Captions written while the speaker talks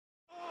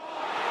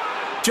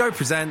Joe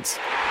presents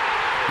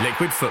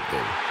Liquid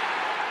Football.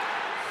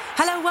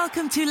 Hello,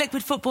 welcome to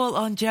Liquid Football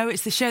on Joe.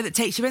 It's the show that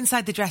takes you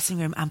inside the dressing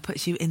room and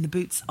puts you in the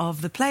boots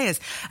of the players.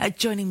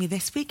 Joining me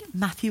this week,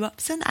 Matthew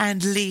Upson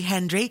and Lee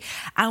Hendry.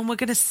 And we're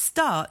going to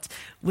start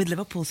with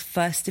Liverpool's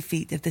first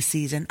defeat of the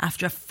season.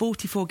 After a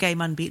 44-game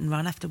unbeaten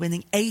run, after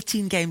winning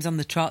 18 games on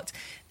the trot,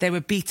 they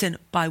were beaten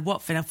by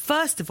Watford. Now,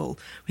 first of all,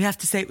 we have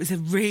to say it was a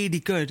really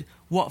good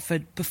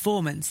Watford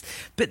performance.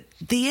 But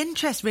the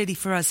interest really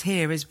for us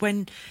here is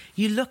when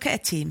you look at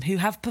a team who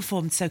have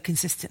performed so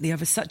consistently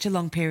over such a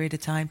long period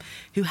of time,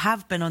 who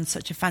have been on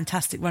such a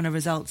fantastic run of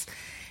results,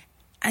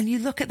 and you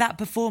look at that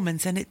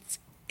performance and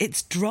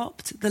it's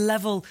dropped. The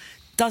level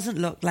doesn't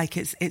look like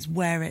it's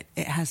where it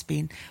has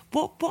been.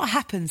 What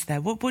happens there?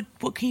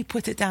 What can you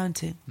put it down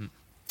to?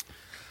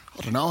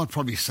 I don't know. I'd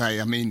probably say,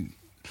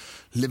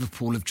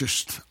 Liverpool have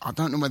I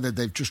don't know whether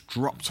they've just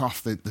dropped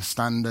off the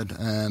standard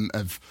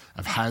of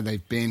how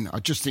they've been. I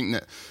just think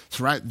that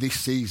throughout this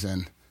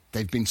season,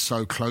 they've been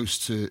so close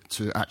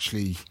to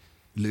actually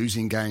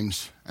losing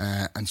games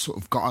and sort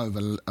of got over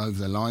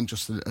the line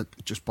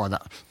just by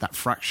that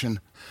fraction.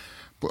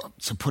 But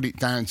to put it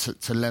down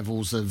to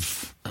levels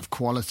of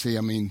quality,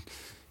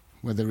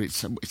 whether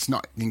it's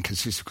not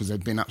inconsistent because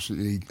they've been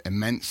absolutely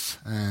immense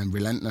and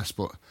relentless,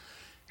 but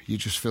you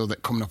just feel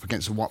that coming up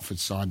against a Watford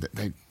side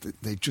that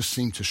they just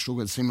seem to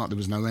struggle. It seemed like there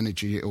was no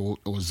energy or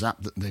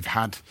zap that they've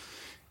had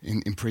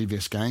in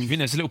previous games. I think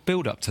there's a little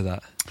build-up to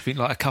that. I think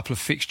like a couple of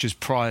fixtures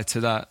prior to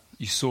that,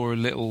 you saw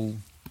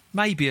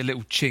maybe a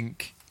little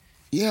chink.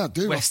 Yeah, I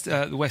do. West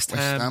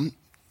Ham,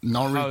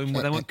 Norwich. Home,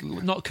 they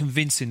weren't not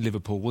convincing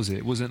Liverpool, was it?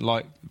 It wasn't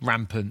like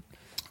rampant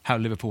how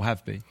Liverpool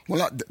have been.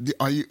 Well,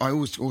 I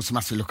always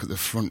automatically look at the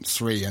front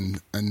three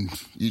and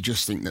you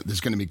just think that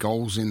there's going to be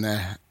goals in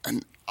there.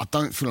 And I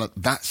don't feel like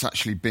that's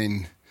actually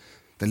been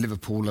the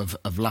Liverpool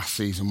of last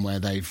season where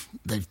they've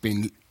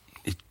been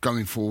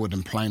going forward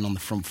and playing on the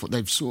front foot.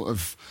 They've sort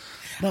of...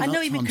 I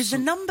know you mean because the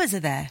numbers are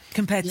there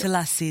compared to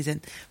last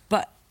season,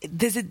 but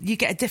you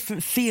get a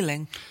different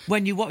feeling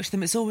when you watch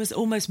them. It's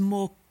almost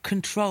more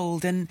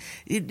controlled, and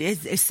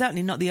it's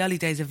certainly not the early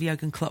days of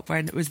Jurgen Klopp where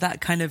it was that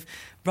kind of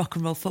rock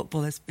and roll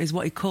football is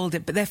what he called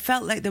it. But there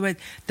felt like there were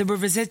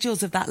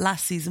residuals of that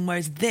last season,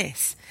 whereas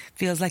this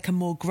feels like a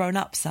more grown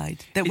up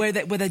side where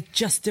they're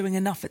just doing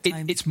enough at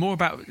times. It's more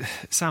about,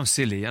 it sounds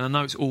silly, and I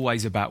know it's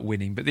always about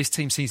winning, but this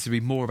team seems to be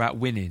more about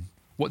winning.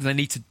 What do they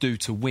need to do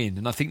to win?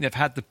 And I think they've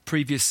had the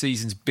previous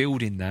seasons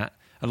building that.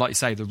 And like you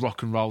say, the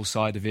rock and roll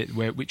side of it,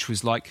 which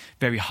was like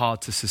very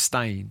hard to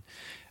sustain.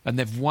 And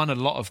they've won a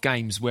lot of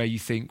games where you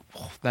think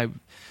they're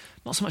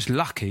not so much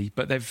lucky,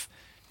 but they've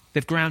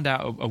ground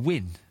out a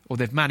win, or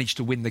they've managed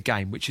to win the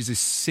game, which is a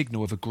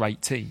signal of a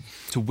great team,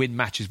 to win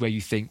matches where you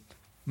think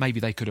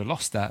maybe they could have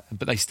lost that,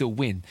 but they still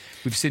win.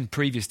 We've seen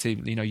previous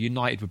teams,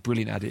 United were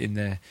brilliant at it in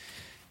their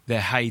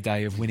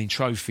heyday of winning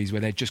trophies,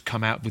 where they'd just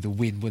come out with a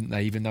win, wouldn't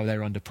they, even though they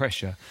were under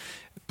pressure.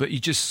 But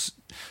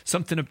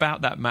something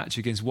about that match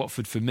against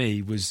Watford for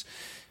me was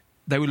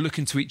they were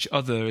looking to each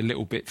other a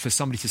little bit for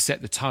somebody to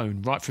set the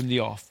tone right from the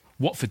off.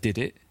 Watford did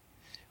it,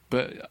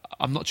 but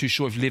I'm not too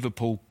sure if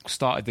Liverpool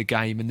started the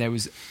game and there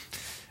was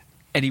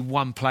any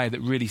one player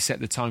that really set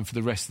the tone for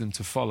the rest of them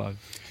to follow.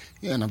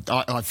 Yeah, and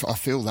I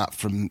feel that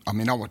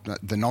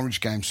the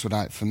Norwich game stood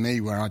out for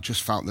me, where I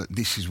just felt that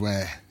this is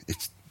where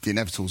the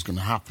inevitable is going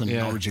to happen.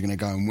 Yeah. Norwich are going to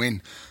go and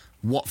win.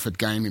 Watford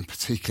game in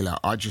particular,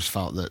 I just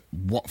felt that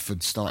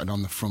Watford started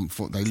on the front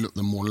foot. They looked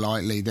them more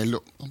lightly.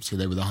 Obviously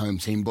they were the home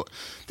team, but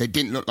they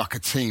didn't look like a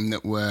team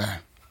that were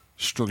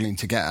struggling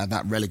to get out of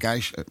that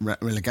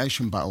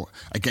relegation battle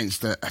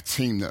against a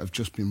team that have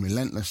just been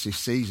relentless this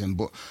season.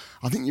 But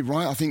I think you're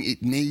right. I think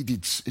it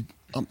needed...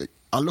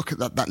 I look at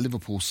that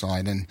Liverpool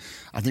side, and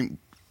I think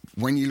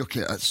when you look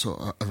at sort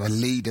of a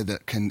leader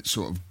that can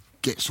sort of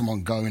get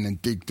someone going and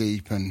dig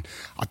deep, and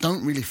I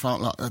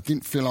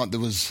didn't feel like there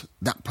was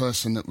that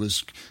person that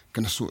was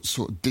going to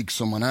sort of dig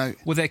someone out.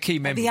 Well, their key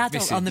member, the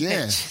adult on the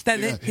pitch.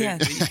 Yeah.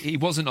 He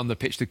wasn't on the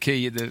pitch. The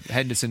key,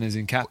 Henderson is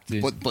in captain.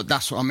 But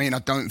that's what I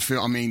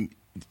mean.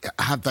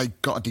 Have they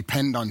got to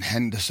depend on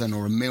Henderson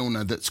or a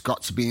Milner that's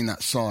got to be in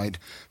that side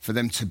for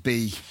them to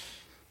be?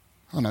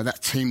 I know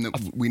that team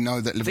that we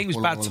know that Liverpool. I think it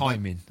was bad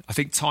timing. I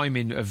think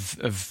timing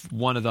of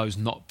one of those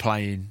not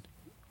playing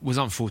was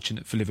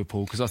unfortunate for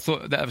Liverpool, because I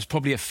thought that was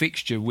probably a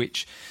fixture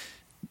which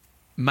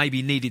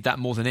maybe needed that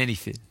more than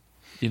anything.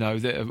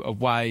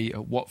 Away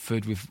at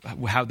Watford, with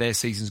how their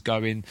season's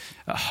going.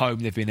 At home,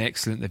 they've been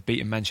excellent. They've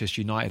beaten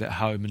Manchester United at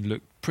home and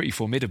looked pretty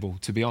formidable,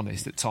 to be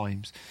honest, at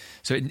times.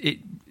 So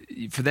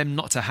for them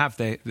not to have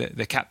their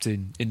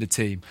captain in the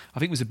team, I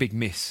think was a big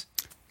miss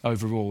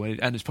overall.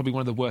 And it's probably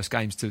one of the worst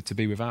games to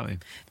be without him.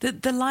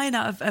 The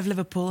line-out of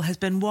Liverpool has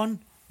been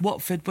one,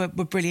 Watford were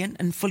brilliant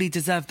and fully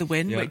deserved the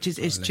win, which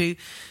is true.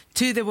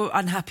 Two, they were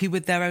unhappy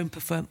with their own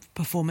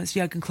performance.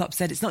 Jurgen Klopp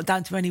said it's not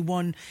down to any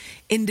one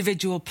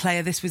individual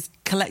player. This was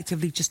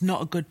collectively just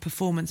not a good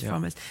performance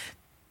from us.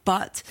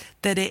 But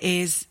that it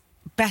is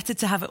better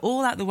to have it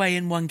all out the way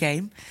in one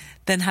game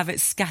than have it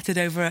scattered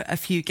over a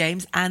few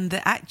games, and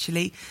that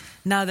actually,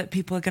 now that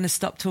people are going to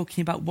stop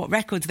talking about what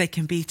records they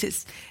can beat,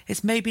 it's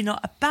maybe not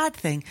a bad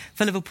thing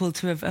for Liverpool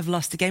to have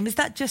lost a game. Is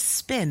that just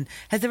spin?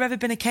 Has there ever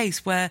been a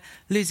case where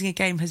losing a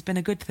game has been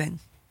a good thing?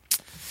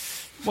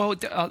 Well,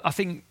 I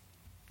think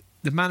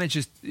the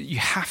managers, you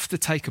have to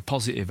take a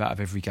positive out of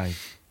every game.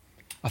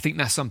 I think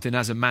that's something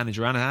as a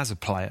manager and as a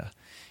player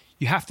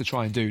you have to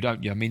try and do,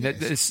 don't you? I mean,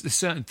 there's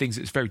certain things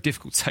that it's very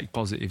difficult to take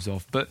positives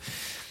of, but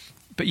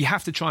you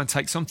have to try and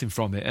take something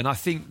from it. And I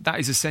think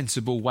that is a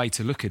sensible way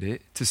to look at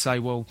it, to say,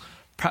 well,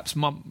 perhaps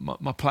my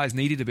players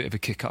needed a bit of a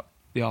kick up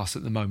the arse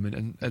at the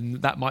moment,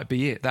 and that might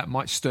be it. That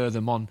might stir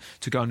them on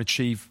to go and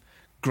achieve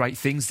great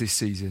things this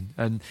season.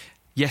 And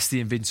yes,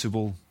 the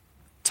invincible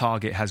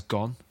target has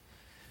gone,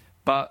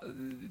 but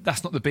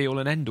that's not the be-all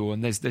and end-all.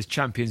 And there's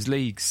Champions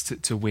Leagues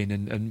to win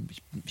and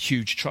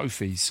huge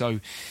trophies. So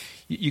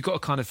you've got to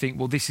kind of think,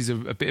 well, this is a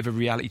bit of a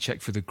reality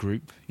check for the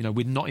group. You know,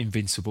 we're not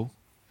invincible,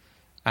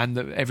 and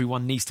that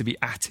everyone needs to be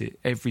at it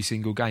every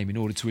single game in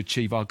order to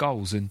achieve our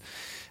goals. And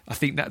I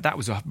think that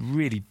was a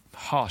really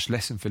harsh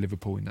lesson for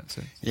Liverpool in that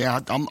sense. Yeah,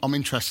 I'm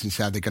interested to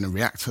see how they're going to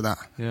react to that.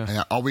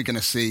 Yeah. Are we going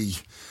to see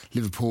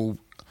Liverpool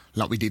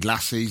like we did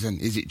last season?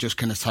 Is it just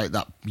going to take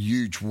that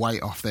huge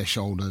weight off their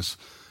shoulders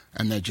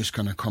and they're just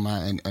going to come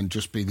out and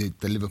just be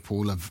the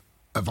Liverpool of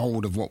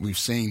old, of what we've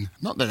seen?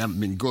 Not that they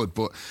haven't been good,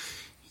 but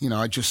you know,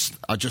 I just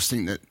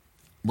think that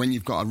when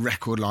you've got a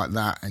record like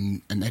that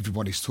and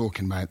everybody's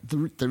talking about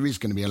it, there is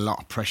going to be a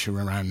lot of pressure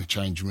around the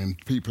changing room.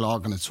 People are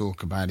going to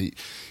talk about it.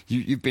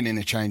 You've been in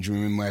a changing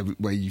room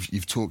where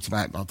you've talked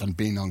about them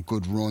being on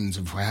good runs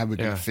of how we're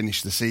going to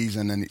finish the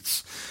season, and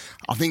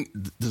I think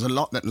there's a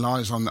lot that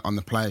lies on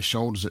the players'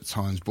 shoulders at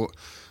times. But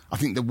I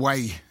think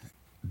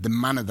the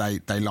manner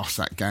they lost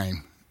that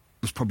game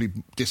was probably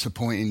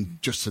disappointing,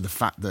 just to the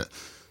fact that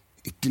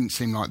it didn't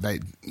seem like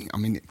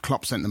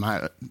Klopp sent them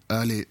out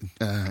early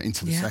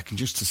into the second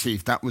just to see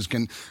if that was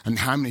going. And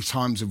how many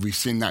times have we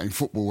seen that in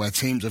football where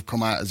teams have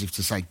come out as if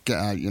to say, "Get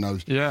out," you know?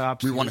 Yeah,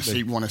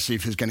 absolutely. We want to see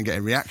if there's going to get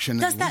a reaction.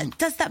 Does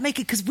that make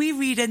it? Because we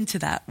read into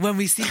that when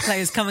we see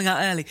players coming out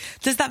early.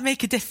 Does that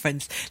make a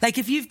difference? Like,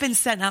 if you've been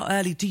sent out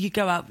early, do you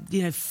go out,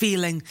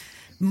 feeling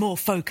more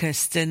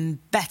focused and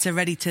better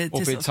ready to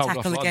sort of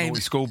tackle a game? Or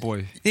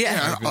schoolboy.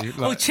 Yeah.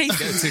 Or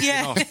chasing.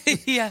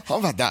 Yeah.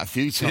 I've had that a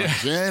few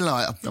times. Yeah,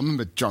 like I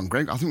remember John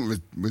Gregg, I think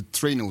we were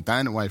 3-0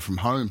 down away from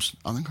home.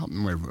 I can't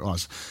remember where it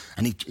was.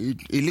 And he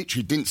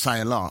literally didn't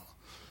say a lot.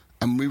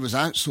 And we was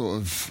out sort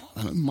of,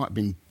 I don't know, it might have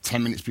been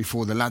 10 minutes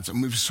before the lads,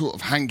 and we were sort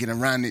of hanging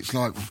around. It's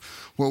like,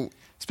 well...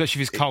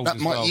 Especially if it's cold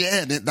as well.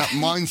 Yeah, that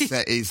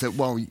mindset is that,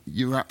 well,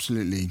 you're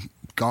absolutely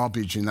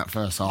garbage in that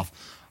first half.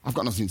 I've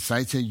got nothing to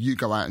say to you. You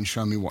go out and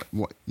show me what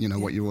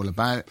you're all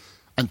about.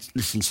 And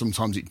listen,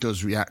 sometimes it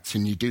does react,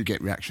 and you do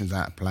get reactions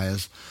out of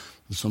players.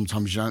 And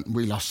sometimes you don't.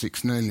 We lost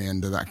 6-0 in the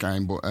end of that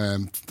game, but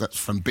that's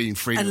from being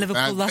 3-0 and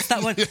Liverpool lost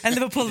that one. And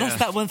Liverpool lost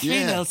that one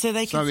 3-0. So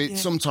they can. So it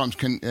sometimes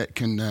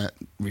can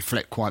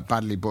reflect quite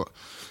badly, but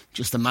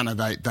just the manner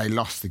they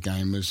lost the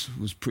game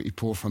was pretty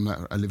poor from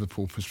a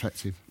Liverpool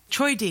perspective.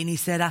 Troy Deeney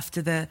said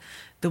after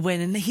the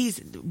win, and he's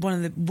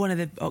one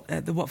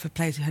of the Watford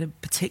players who had a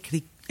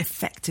particularly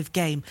effective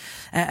game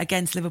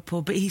against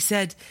Liverpool, but he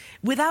said,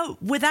 without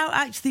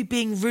actually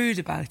being rude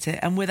about it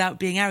and without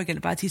being arrogant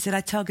about it, he said,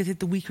 I targeted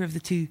the weaker of the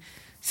two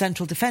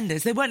central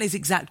defenders. They weren't his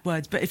exact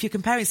words, but if you're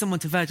comparing someone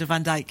to Virgil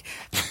van Dijk,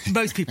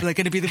 most people are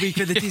going to be the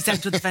weaker of the two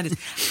central defenders.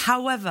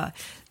 However,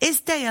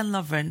 is Dejan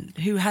Lovren,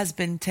 who has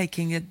been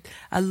taking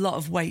a lot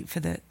of weight for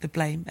the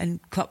blame, and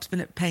Klopp's been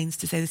at pains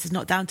to say this is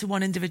not down to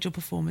one individual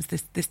performance,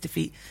 this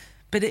defeat,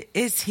 but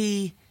is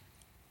he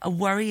a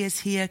worry? Is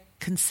he a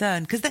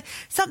concern? Because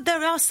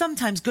there are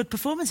sometimes good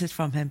performances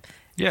from him.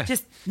 Yeah.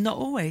 Just not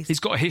always.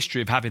 He's got a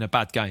history of having a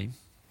bad game.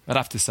 I'd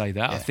have to say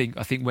that. Yeah.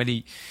 I think when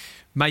he...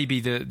 Maybe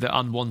the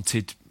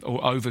unwanted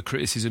or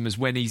over-criticism is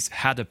when he's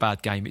had a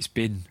bad game, it's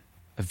been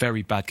a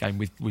very bad game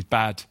with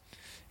bad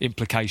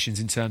implications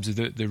in terms of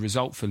the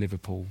result for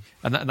Liverpool.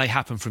 And they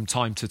happen from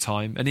time to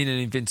time. And in an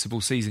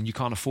invincible season, you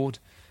can't afford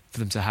for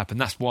them to happen.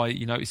 That's why,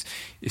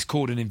 it's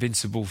called an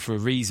invincible for a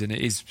reason.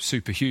 It is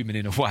superhuman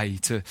in a way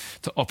to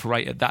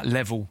operate at that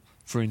level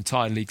for an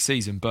entire league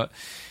season. But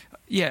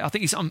yeah, I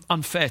think it's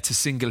unfair to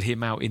single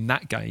him out in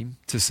that game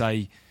to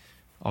say,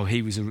 oh,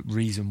 he was a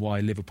reason why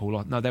Liverpool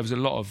lost. No, there was a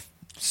lot of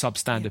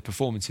substandard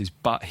performances,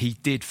 but he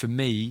did, for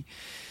me,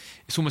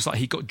 it's almost like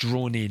he got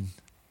drawn in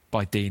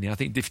by Deeney. I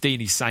think if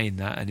Deeney's saying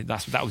that, and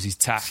that was his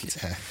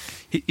tact. Yeah.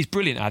 He's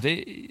brilliant at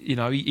it.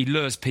 He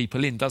lures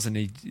people in, doesn't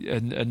he?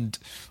 And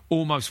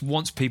almost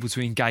wants people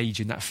to engage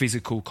in that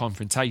physical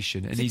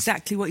confrontation. And that's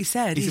exactly what he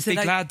said. He's a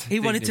big lad. He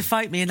wanted to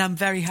fight me, and I'm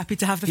very happy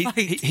to have the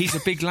fight. He's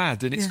a big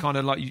lad, and it's kind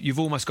of like you've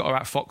almost got to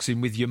outfox him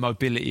with your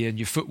mobility and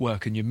your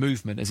footwork and your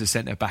movement as a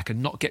centre-back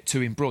and not get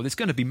too embroiled. There's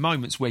going to be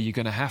moments where you're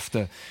going to have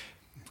to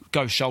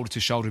go shoulder to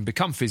shoulder and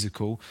become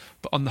physical.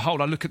 But on the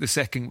whole, I look at the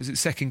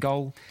second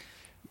goal?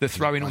 The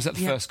throw-in, was that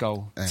the first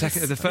goal? The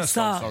first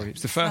goal, sorry.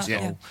 It's the first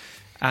goal.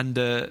 And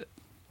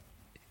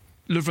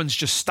Lovren's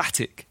just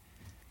static.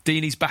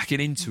 Deeney's backing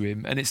into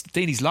him, and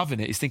Deeney's loving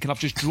it. He's thinking, I've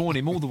just drawn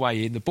him all the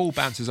way in. The ball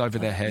bounces over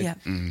their head,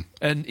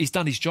 and he's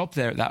done his job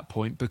there at that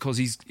point because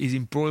he's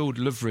embroiled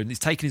Lovren. He's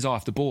taken his eye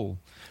off the ball.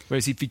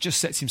 Whereas if he just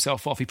sets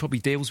himself off, he probably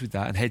deals with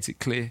that and heads it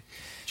clear.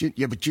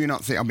 But do you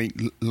not think? I mean,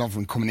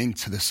 Lovren coming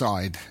into the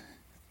side.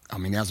 I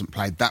mean, he hasn't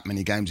played that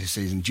many games this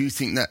season. Do you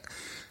think that?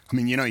 I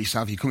mean, you know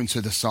yourself, you come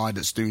into the side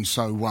that's doing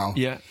so well.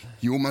 Yeah.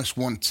 You almost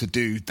want to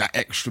do that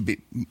extra bit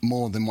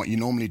more than what you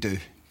normally do. Do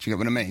you get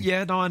what I mean?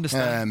 Yeah, no, I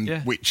understand.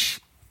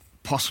 Which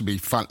possibly,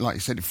 like you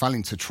said, it fell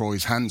into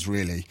Troy's hands,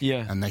 really.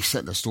 Yeah. And they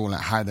set the stall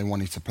out how they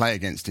wanted to play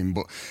against him.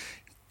 But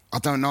I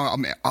don't know. I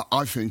mean,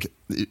 I think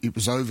it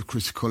was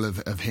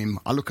overcritical of him.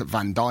 I look at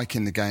Van Dijk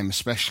in the game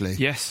especially.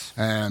 Yes.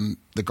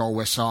 The goal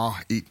we saw,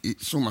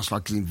 it's almost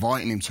like he's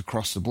inviting him to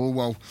cross the ball.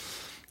 Well,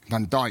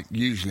 Van Dijk,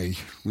 usually,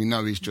 we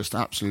know he's just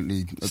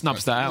absolutely...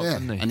 Snubs that out,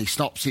 doesn't he? And he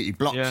stops it, he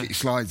blocks it, he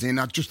slides in.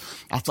 I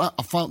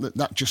felt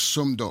that just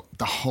summed up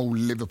the whole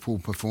Liverpool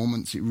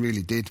performance. It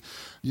really did.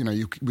 You know,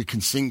 we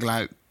can single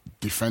out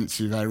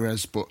defensive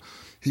errors, but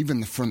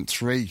even the front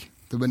three,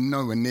 they were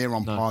nowhere near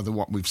on par with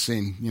what we've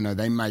seen. You know,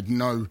 they made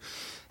no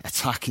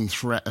attacking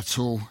threat at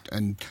all.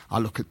 And I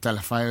look at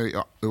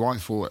Deulofeu, who I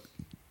thought...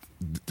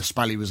 the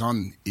spell he was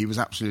on, he was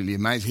absolutely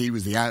amazing. He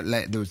was the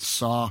outlet. There was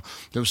Sarr.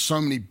 There were so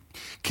many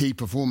key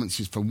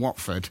performances for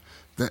Watford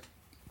that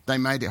they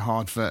made it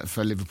hard for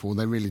Liverpool.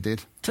 They really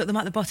did. Took them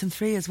out the bottom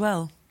three as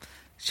well.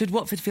 Should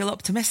Watford feel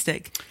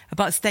optimistic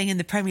about staying in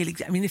the Premier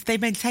League? I mean, if they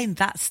maintain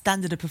that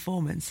standard of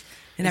performance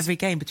in every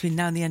game between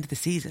now and the end of the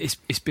season.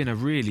 It's been a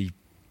really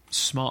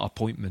smart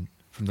appointment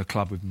from the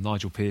club with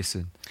Nigel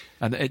Pearson.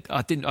 And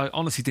I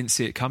honestly didn't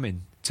see it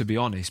coming, to be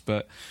honest.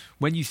 But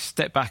when you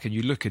step back and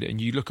you look at it and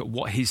you look at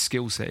what his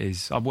skill set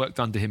is, I worked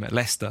under him at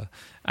Leicester,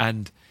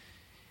 and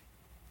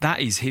that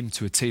is him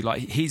to a T.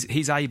 Like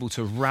he's able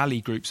to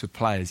rally groups of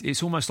players.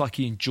 It's almost like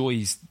he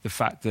enjoys the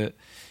fact that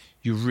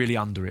you're really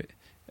under it,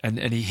 and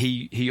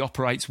he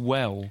operates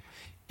well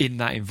in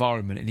that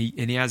environment, and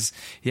he has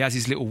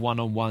his little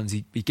one-on-ones.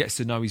 He gets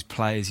to know his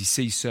players. He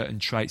sees certain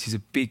traits. He's a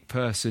big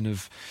person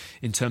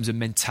in terms of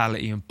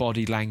mentality and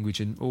body language.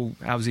 And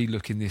how's he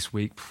looking this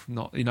week?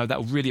 Not, that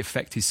will really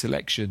affect his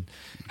selection.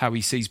 How he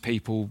sees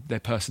people,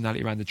 their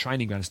personality around the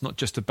training ground. It's not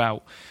just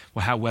about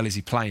how well is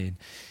he playing.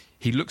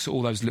 He looks at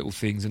all those little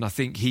things, and I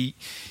think he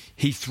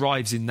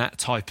thrives in that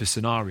type of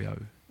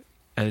scenario.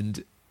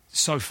 And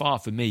so far,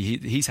 for me,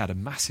 he's had a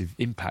massive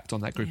impact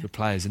on that group of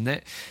players, and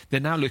they're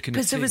now looking at...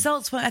 Because the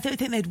results weren't... I don't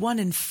think they'd won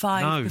in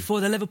 5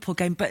 before the Liverpool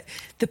game, but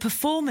the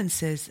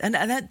performances, and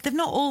they've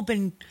not all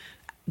been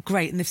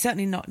great, and they've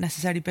certainly not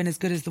necessarily been as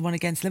good as the one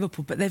against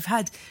Liverpool, but they've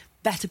had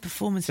better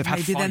performances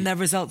maybe than their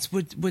results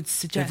would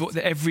suggest.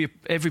 Every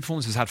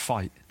performance has had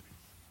fight,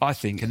 I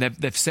think, and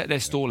they've set their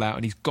stall out,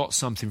 and he's got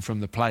something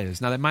from the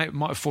players. Now, they might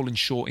have fallen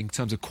short in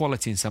terms of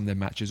quality in some of their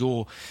matches,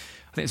 or...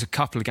 I think there's a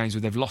couple of games where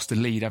they've lost the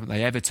lead, haven't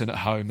they? Everton at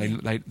home,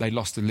 they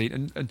lost the lead,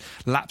 and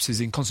lapses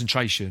in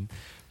concentration.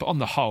 But on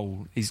the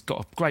whole, he's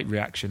got a great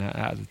reaction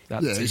out of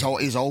that. Yeah,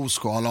 he's old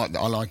school. I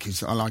like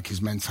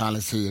his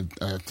mentality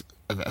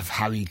of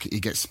how he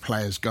gets the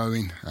players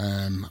going.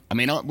 I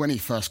mean, when he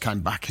first came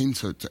back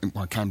into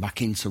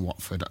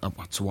Watford, I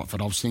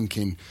was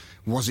thinking,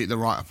 was it the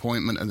right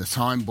appointment at the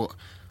time? But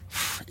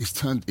he's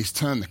turned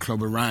the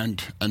club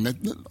around, and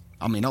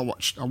I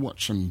watched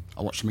them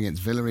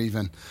against Villa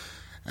even.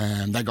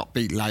 They got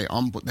beat late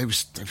on, but they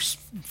was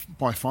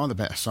by far the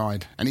better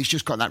side. And he's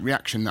just got that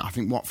reaction that I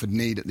think Watford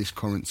need at this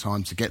current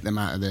time to get them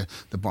out of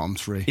the bottom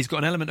three. He's got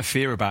an element of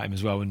fear about him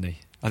as well, hasn't he?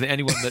 I think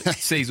anyone that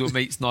sees or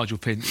meets Nigel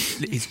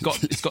Pearson, he's got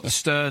the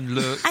stern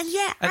look. And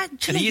yeah,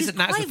 actually, he isn't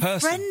that as a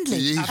person. Friendly.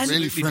 He's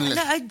really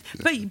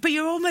friendly. But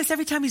you're almost,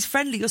 every time he's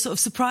friendly, you're sort of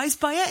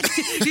surprised by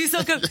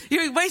it.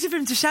 You're waiting for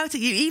him to shout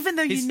at you, even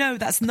though you know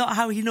that's not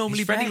how he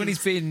normally behaves. He's friendly when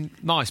he's being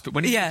nice, but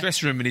when he's in the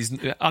dressing room and he's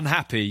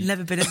unhappy...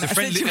 Never been in that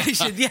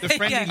situation. The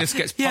friendliness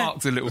gets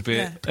parked a little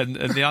bit, and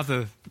the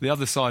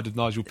other side of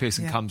Nigel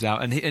Pearson comes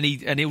out, and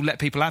he'll let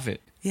people have it.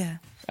 Yeah.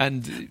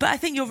 But I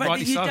think you're right.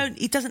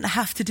 He doesn't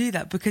have to do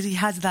that because he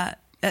has that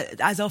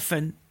as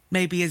often,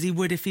 maybe, as he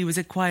would if he was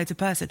a quieter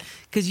person.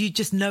 Because you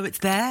just know it's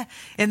there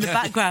in the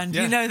background.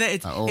 Yeah. You know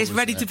that it's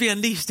ready to be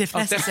unleashed if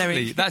necessary.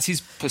 Definitely. That's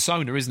his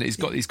persona, isn't it?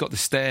 He's got the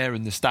stare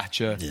and the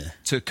stature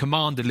to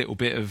command a little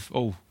bit of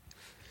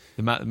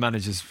the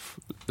manager's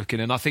looking,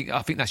 and I think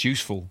that's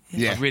useful.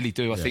 Yeah. I really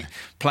do. I think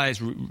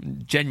players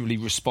generally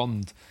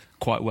respond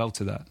quite well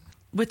to that.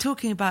 We're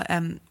talking about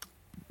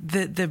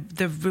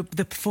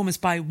the performance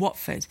by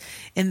Watford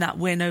in that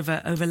win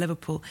over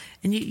Liverpool,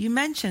 and you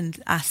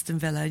mentioned Aston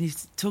Villa, and you're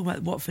talking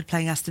about Watford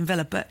playing Aston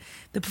Villa, but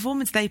the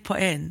performance they put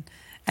in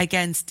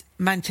against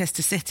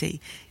Manchester City,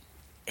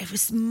 it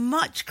was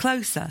much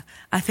closer,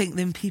 I think,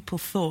 than people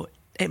thought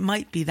it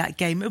might be, that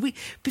game.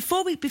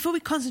 Before we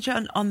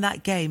concentrate on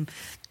that game,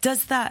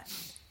 does that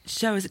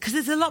show us, because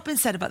there's a lot been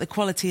said about the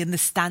quality and the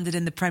standard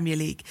in the Premier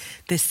League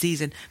this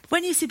season,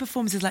 when you see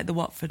performances like the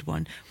Watford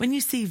one, when you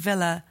see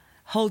Villa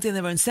holding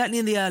their own, certainly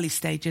in the early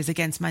stages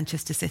against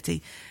Manchester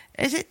City,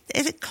 is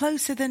it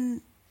closer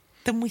than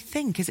than we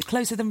think? Is it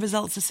closer than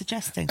results are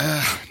suggesting?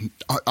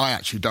 I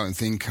actually don't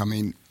think. I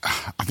mean,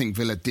 I think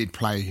Villa did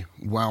play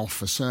well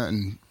for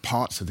certain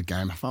parts of the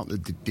game. I felt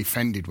they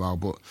defended well,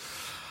 but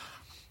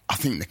I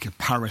think the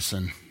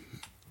comparison...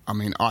 I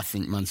mean, I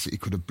think Man City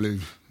could have blew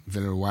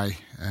Villa away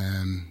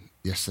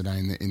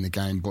yesterday in the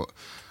game, but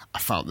I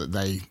felt that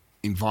they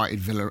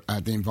invited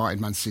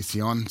Man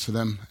City on to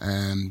them.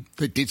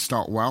 They did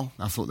start well.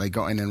 I thought they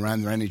got in and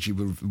around. Their energy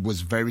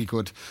was very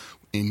good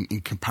in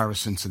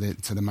comparison to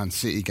the Man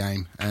City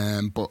game.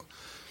 But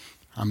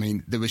I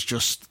mean, there was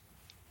just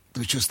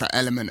that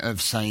element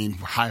of saying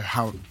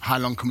how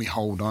long can we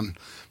hold on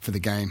for the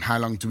game? How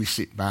long do we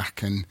sit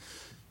back? And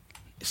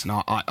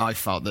I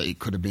felt that it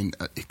could have been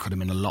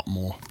a lot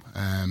more.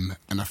 And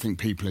I think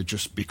people are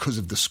just, because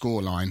of the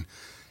scoreline,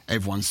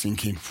 everyone's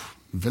thinking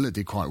Villa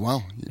did quite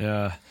well.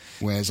 Yeah.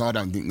 Whereas I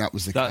don't think that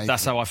was the case.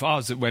 That's how I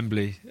was at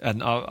Wembley,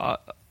 and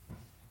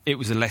it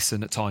was a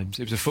lesson at times.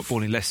 It was a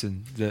footballing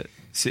lesson that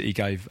City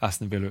gave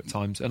Aston Villa at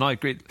times, and I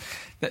agree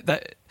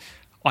that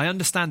I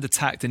understand the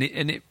tact, and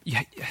it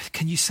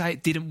can you say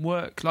it didn't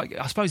work? Like,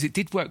 I suppose it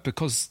did work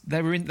because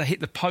they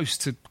hit the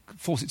post to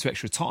force it to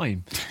extra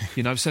time,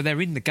 so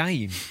they're in the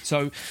game.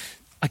 So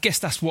I guess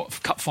that's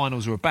what cup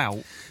finals are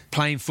about,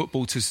 playing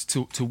football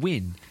to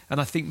win.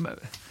 And I think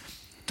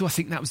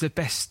that was their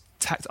best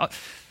tact?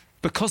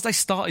 Because they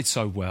started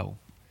so well,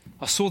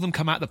 I saw them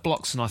come out the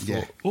blocks and I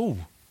thought, oh,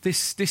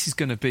 this is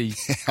going to be...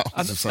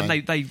 and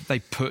they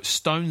put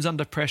Stones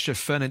under pressure,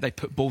 they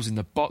put balls in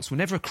the box.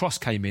 Whenever a cross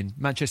came in,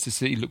 Manchester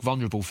City looked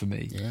vulnerable for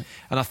me. Yeah.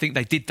 And I think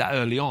they did that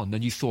early on.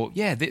 And you thought,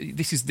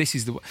 this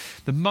is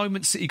the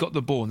moment City got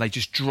the ball and they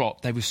just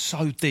dropped. They were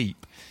so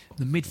deep.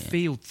 The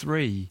midfield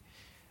three,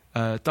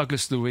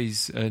 Douglas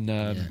Luiz and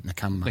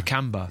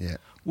Nakamba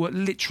were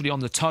literally on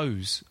the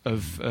toes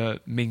of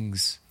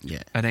Mings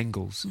and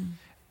Engels. Mm.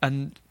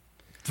 And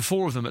the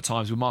four of them at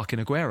times were marking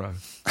Aguero.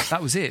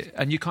 That was it.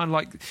 And you kind of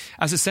like,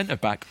 as a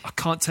centre-back, I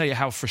can't tell you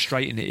how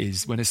frustrating it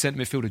is when a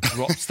centre midfielder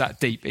drops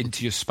that deep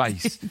into your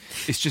space.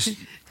 It's just...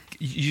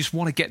 You just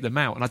want to get them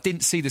out. And I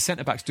didn't see the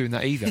centre-backs doing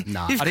that either.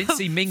 No. I didn't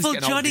see Mings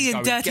getting Johnny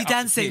and Dirty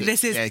Dancing,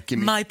 this is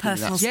my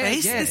personal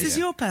space. This is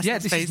your personal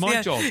space. This is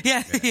my job.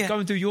 Go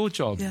and do your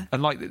job. Yeah.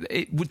 And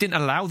it didn't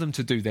allow them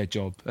to do their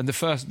job. And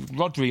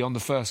Rodri on the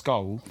first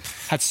goal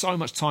had so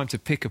much time to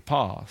pick a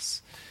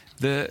pass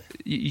that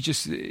you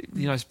just,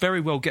 it's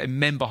very well getting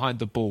men behind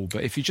the ball.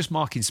 But if you're just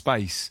marking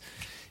space...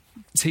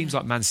 Teams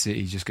like Man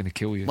City are just going to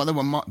kill you. Well,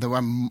 they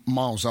were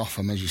miles off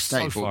them, as you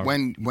say. So but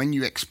when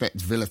you expect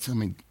Villa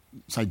to...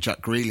 say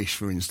Jack Grealish,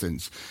 for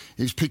instance,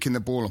 he's picking the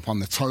ball up on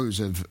the toes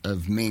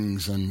of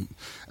Mings and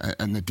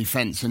the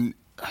defence. And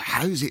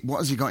what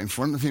has he got in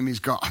front of him? He's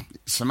got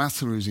Samatta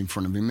who's in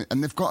front of him,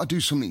 and they've got to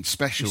do something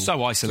special. He's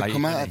so isolated. To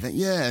come out of it.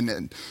 Yeah,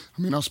 and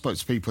I mean, I spoke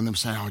to people and they were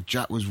saying, "Oh,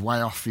 Jack was way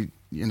off,"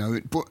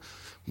 but.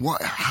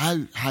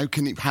 How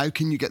can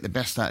you get the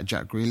best out of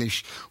Jack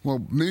Grealish?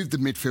 Well, move the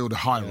midfielder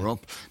higher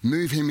up,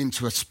 move him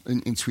into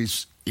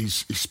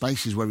his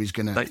spaces where he's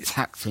going to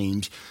attack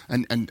teams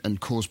and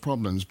cause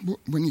problems.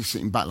 When you're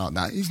sitting back like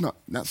that, he's not.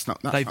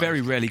 They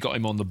very rarely got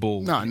him on the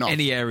ball in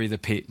any area of the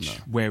pitch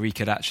where he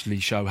could actually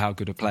show how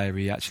good a player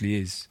he actually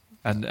is.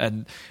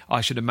 And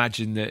I should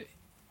imagine that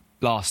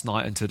last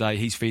night and today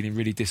he's feeling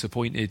really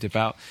disappointed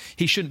about...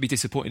 He shouldn't be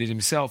disappointed in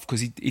himself because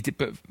he did,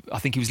 but I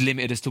think he was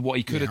limited as to what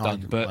he could have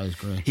done. But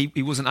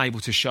he wasn't able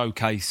to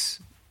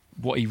showcase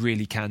what he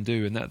really can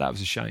do, and that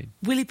was a shame.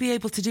 Will he be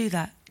able to do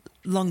that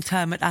long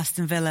term at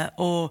Aston Villa,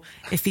 or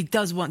if he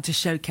does want to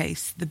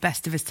showcase the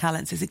best of his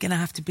talents, is it going to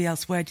have to be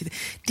elsewhere? Do you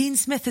think? Dean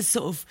Smith has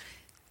sort of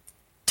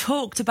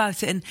talked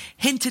about it and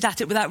hinted at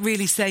it without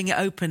really saying it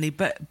openly,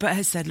 but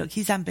has said, look,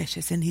 he's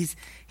ambitious and he's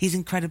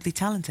incredibly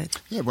talented.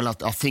 Yeah, well,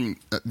 I think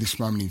at this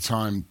moment in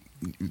time,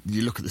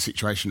 you look at the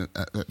situation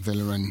at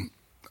Villa, and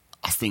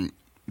I think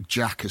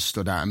Jack has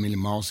stood out a million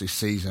miles this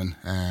season.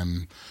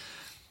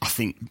 I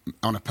think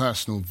on a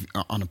personal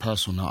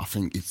note, I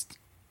think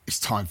it's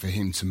time for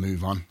him to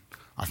move on.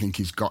 I think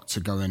he's got to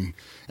go and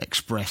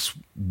express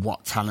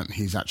what talent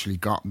he's actually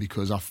got,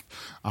 because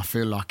I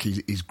feel like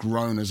he's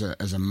grown as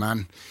a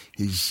man.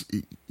 He's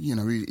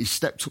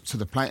stepped up to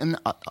the plate, and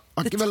I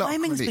give a lot of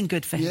credit. The timing's been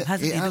good for him,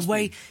 hasn't it? The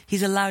way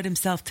he's allowed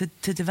himself to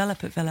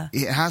develop at Villa.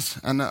 It has,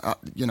 and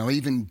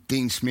even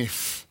Dean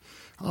Smith,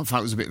 I thought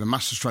it was a bit of a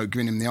masterstroke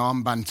giving him the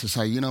armband to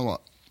say, you know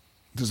what,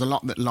 there's a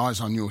lot that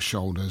lies on your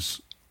shoulders,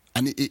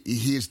 and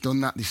he has done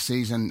that this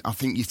season. I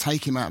think you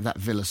take him out of that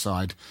Villa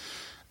side.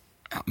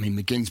 I mean,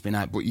 McGinn's been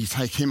out, but you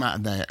take him out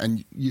of there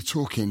and you're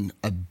talking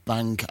a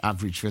bank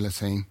average Villa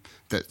team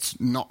that's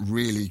not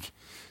really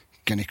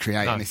going to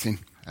create anything.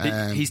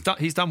 He's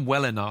done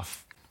well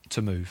enough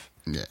to move.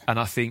 Yeah. And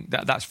I think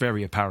that's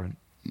very apparent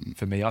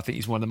for me. I think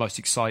he's one of the most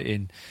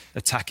exciting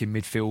attacking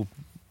midfield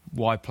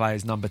wide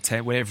players, number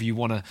 10, wherever you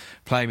want to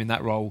play him in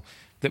that role,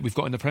 that we've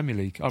got in the Premier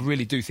League. I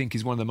really do think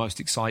he's one of the most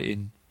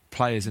exciting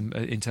players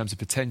in terms of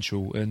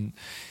potential. And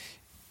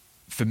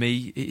for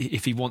me,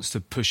 if he wants to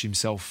push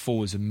himself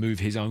forwards and move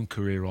his own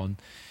career on,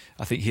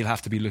 I think he'll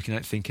have to be looking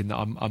at thinking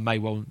that I may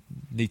well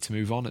need to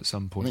move on at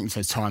some point. I think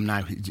it's time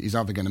now. He's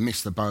either going to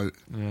miss the boat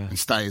and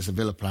stay as a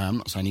Villa player. I'm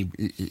not saying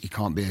he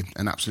can't be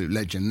an absolute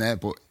legend there,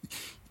 but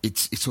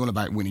it's all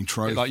about winning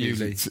trophies. Like you,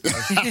 Lee.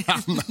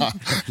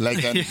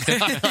 Legend.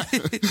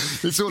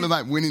 It's all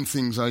about winning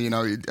things. I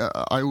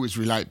always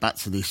relate back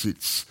to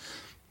this.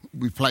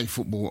 We play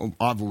football.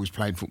 I've always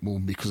played football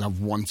because I've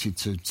wanted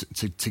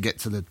to get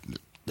to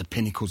the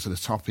pinnacle, to the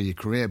top of your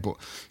career, but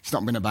it's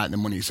not been about the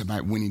money. It's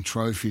about winning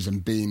trophies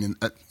and being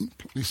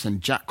listen,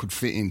 Jack could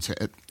fit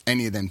into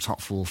any of them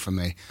top 4 for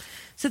me.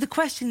 So the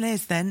question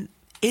is then,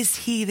 is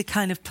he the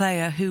kind of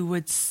player who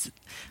would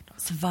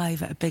not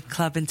survive at a big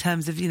club in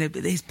terms of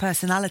his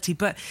personality,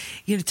 but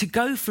to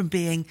go from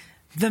being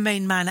the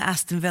main man at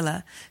Aston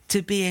Villa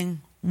to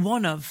being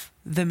one of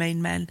the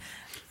main men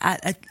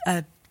at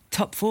a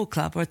top 4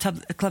 club, or a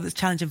club that's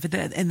challenging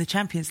in the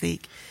Champions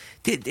League?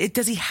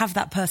 Does he have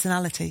that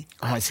personality?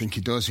 I think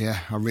he does,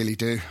 yeah. I really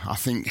do. I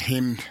think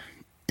him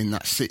in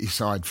that City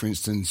side, for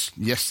instance,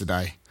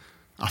 yesterday,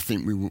 I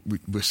think we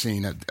were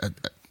seeing a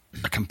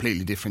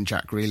completely different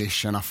Jack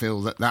Grealish, and I feel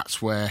that's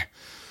where,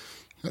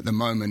 at the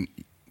moment,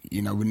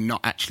 we're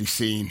not actually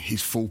seeing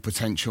his full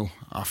potential.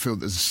 I feel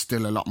there's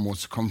still a lot more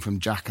to come from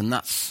Jack, and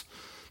that's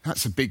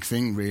a big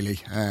thing, really,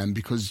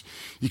 because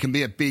you can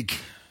be a big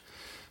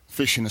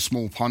fish in a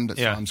small pond at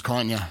times,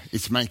 can't you?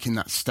 It's making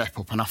that step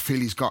up, and I feel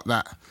he's got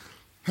that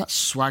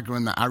swagger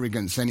and that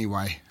arrogance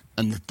anyway,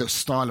 and the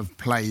style of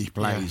play he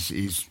plays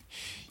is...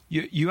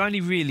 You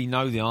only really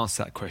know the answer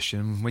to that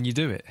question when you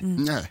do it.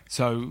 Yeah.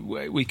 So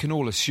we can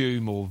all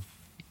assume or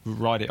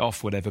write it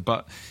off, whatever,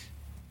 but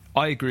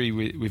I agree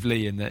with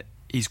Lee in that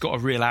he's got a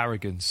real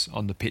arrogance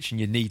on the pitch,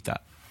 and you need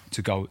that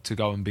to go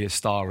and be a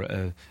star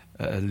at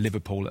a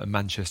Liverpool, at a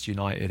Manchester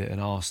United, at an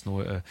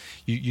Arsenal.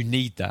 You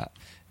need that,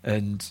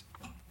 and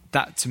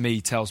that to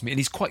me tells me, and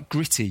he's quite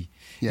gritty.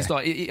 Yeah. It's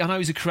like, I know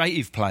he's a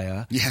creative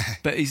player,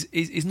 but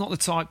he's not the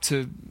type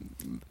to...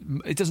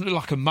 It doesn't look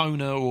like a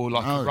moaner or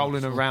like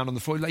rolling around on the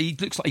floor. He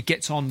looks like he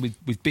gets on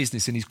with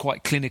business, and he's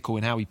quite clinical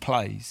in how he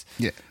plays.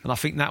 Yeah. And I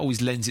think that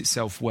always lends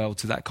itself well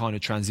to that kind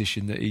of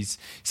transition, that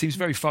seems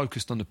very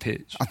focused on the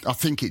pitch. I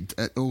think it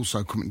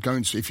also,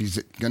 if he's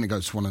going to go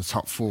to one of the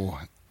top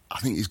 4, I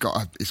think he's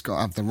got to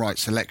have the right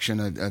selection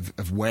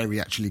of where he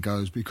actually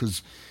goes,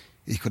 because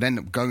he could end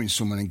up going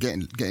somewhere and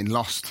getting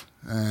lost.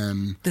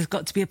 There's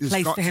got to be a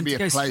place for him to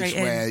go straight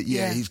in. Where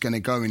he's going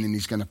to go in and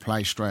he's going to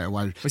play straight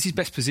away. What's his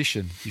best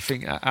position? You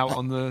think out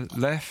on the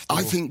left? Or?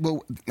 I think,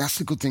 well, that's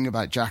the good thing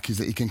about Jack, is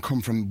that he can come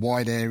from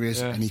wide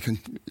areas and he can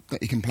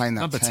play in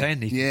that number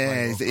 10.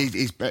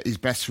 He's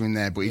better in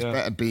there, but he's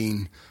better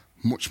being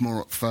much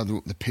more further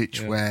up the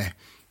pitch where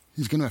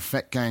he's going to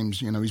affect games.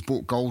 He's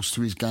brought goals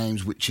to his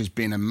games, which has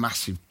been a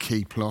massive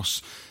key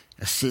plus,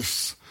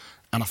 assists.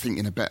 And I think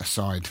in a better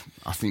side,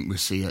 I think we're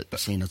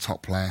seeing a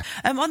top player.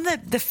 On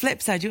the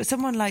flip side, you've got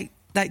someone like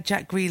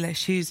Jack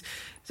Grealish, who's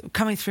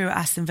coming through at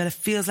Aston Villa,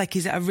 feels like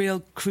he's at a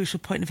real crucial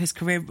point of his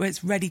career where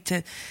it's ready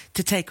to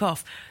take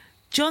off.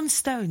 John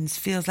Stones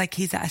feels like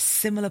he's at a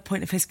similar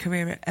point of his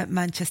career at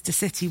Manchester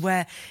City,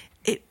 where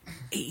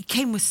he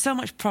came with so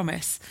much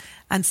promise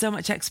and so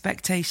much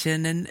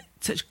expectation and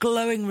such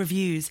glowing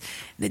reviews.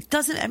 It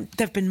doesn't.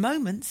 There have been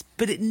moments,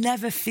 but it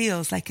never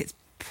feels like it's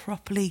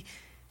properly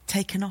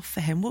taken off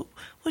for him.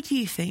 What do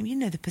you think? You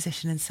know the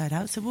position inside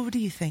out, so what do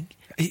you think?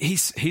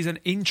 He's an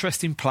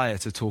interesting player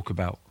to talk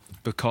about,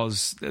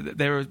 because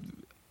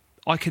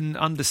I can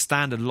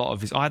understand a lot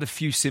of his. I had a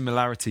few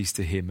similarities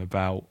to him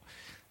about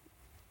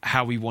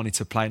how he wanted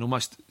to play, and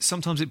almost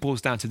sometimes it boils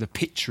down to the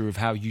picture of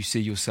how you see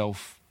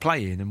yourself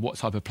playing and what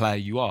type of player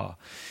you are.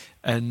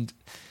 And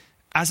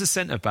as a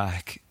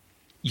centre-back,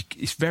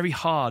 it's very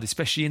hard,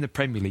 especially in the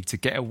Premier League, to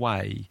get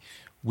away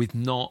with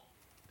not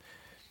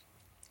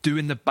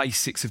doing the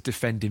basics of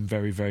defending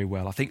very, very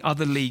well. I think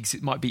other leagues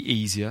it might be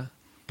easier,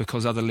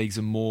 because other leagues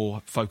are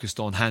more focused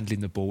on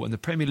handling the ball, and the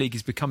Premier League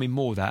is becoming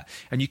more that.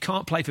 And you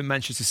can't play for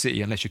Manchester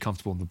City unless you're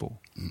comfortable on the ball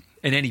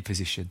in any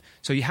position.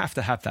 So you have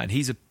to have that, and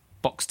he's a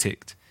box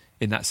ticked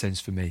in that sense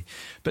for me.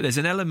 But there's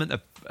an element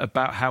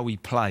about how he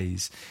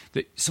plays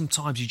that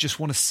sometimes you just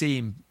want to see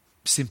him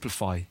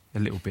simplify a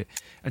little bit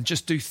and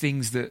just do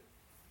things that,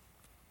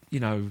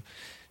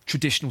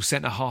 traditional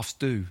centre-halves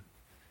do.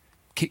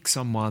 Kick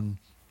someone,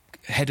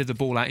 header the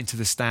ball out into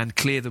the stand,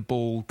 clear the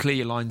ball, clear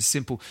your lines,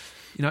 simple.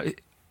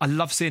 I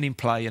love seeing him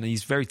play, and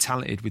he's very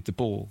talented with the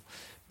ball.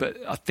 But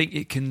I think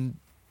it can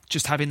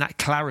just having that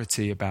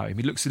clarity about him.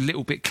 He looks a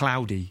little bit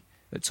cloudy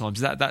at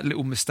times. That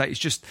little mistake, it's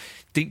just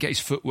didn't get his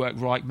footwork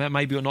right.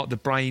 Maybe or not the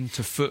brain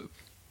to foot,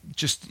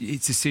 just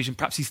his decision.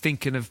 Perhaps he's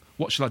thinking of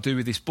what shall I do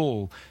with this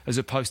ball, as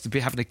opposed to be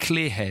having a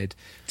clear head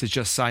to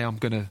just say I'm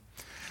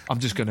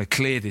just going to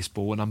clear this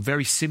ball, and I'm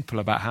very simple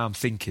about how I'm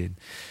thinking.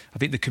 I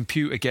think the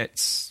computer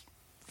gets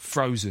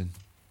frozen,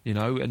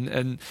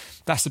 and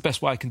that's the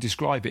best way I can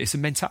describe it. It's a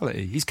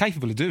mentality. He's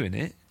capable of doing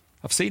it.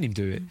 I've seen him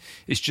do it.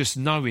 It's just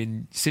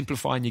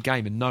simplifying your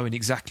game and knowing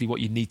exactly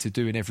what you need to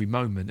do in every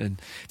moment.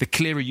 And the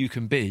clearer you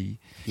can be,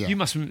 you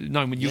must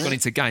know when you've gone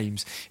into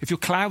games, if you're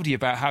cloudy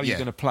about how you're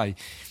going to play,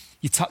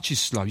 your touch is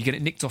slow, you get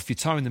it nicked off your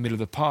toe in the middle of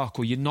the park,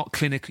 or you're not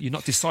clinical, you're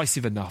not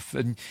decisive enough,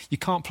 and you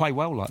can't play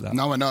well like that.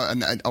 No, I know,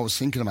 and I was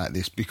thinking about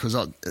this because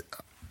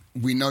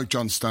we know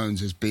John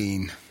Stones has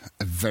been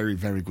a very,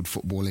 very good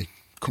footballer. He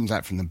comes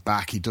out from the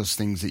back, he does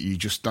things that you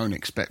just don't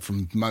expect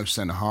from most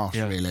centre-halves,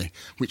 really,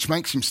 which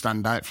makes him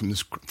stand out from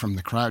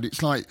the crowd.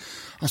 It's like,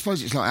 I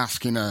suppose it's like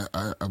asking a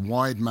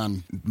wide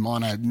man,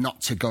 Mane,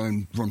 not to go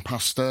and run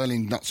past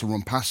Sterling, not to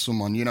run past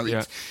someone, you know.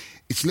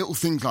 It's little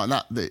things like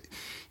that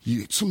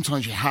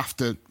sometimes you have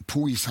to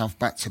pull yourself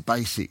back to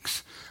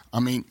basics. I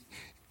mean,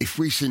 if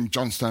we seen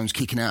John Stones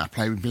kicking out of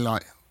play, we'd be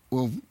like,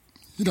 well,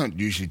 you don't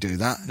usually do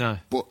that. No.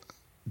 But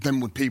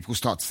then would people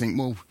start to think,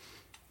 well,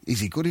 is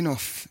he good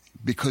enough?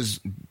 Because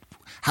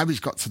how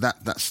he's got to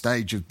that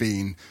stage of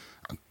being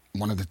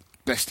one of the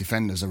best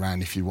defenders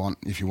around, if you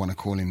want to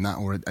call him that,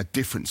 or a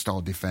different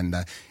style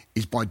defender,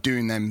 is by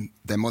doing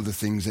them other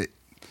things that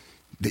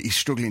he's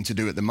struggling to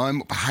do at the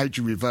moment. But how do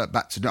you revert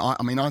back to that?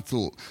 I mean, I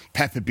thought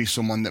Pep would be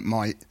someone that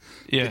might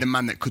be the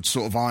man that could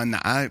sort of iron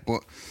that out.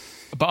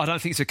 But I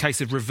don't think it's a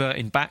case of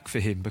reverting back for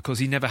him, because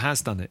he never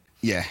has done it.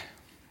 Yeah.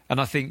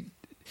 And I think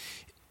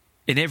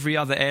in every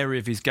other area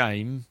of his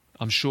game,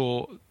 I'm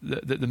sure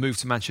that the move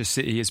to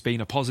Manchester City has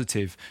been a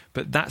positive.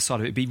 But that side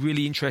of it, it'd be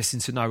really interesting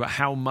to know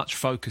how much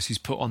focus he's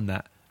put on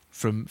that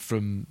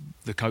from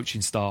the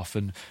coaching staff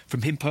and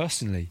from him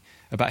personally,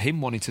 about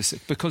him wanting to...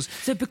 because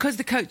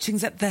the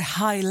coaching's at the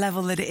high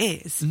level that it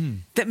is,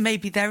 that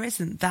maybe there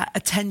isn't that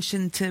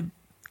attention to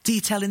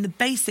detail in the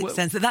basic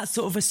sense, that's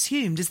sort of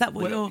assumed. Is that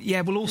what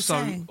you're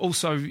saying?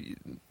 Also, the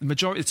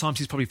majority of the times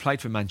he's probably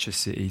played for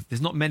Manchester City,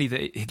 there's not many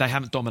that they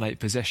haven't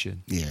dominated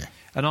possession. Yeah.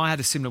 And I had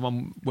a similar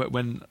one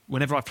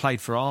whenever I played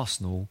for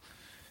Arsenal,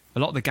 a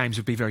lot of the games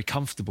would be very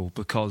comfortable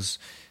because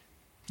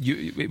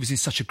it was in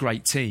such a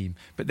great team.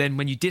 But then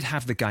when you did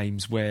have the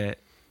games where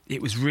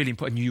it was really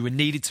important, you were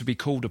needed to be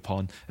called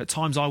upon, at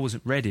times I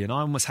wasn't ready, and I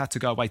almost had to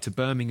go away to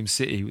Birmingham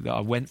City. That I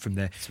went from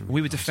there. Really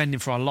we were defending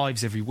for our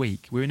lives every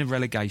week. We were in a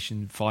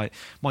relegation fight.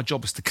 My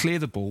job was to clear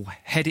the ball,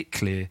 head it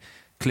clear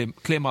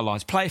my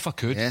lines, play if I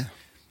could,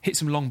 hit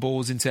some long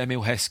balls into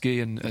Emil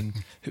Heskey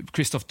and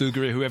Christoph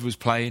Dugarry, whoever was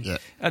playing,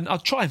 and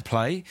I'd try and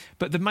play,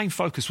 but the main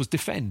focus was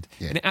defend,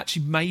 and it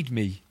actually made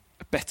me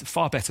a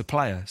far better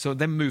player. So I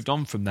then moved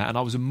on from that, and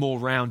I was a more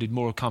rounded,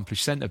 more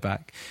accomplished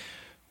centre-back.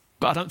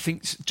 But I don't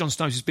think John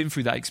Stones has been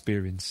through that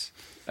experience,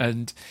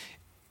 and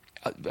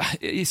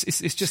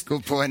it's just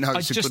good point. No,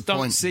 I just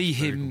don't see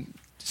him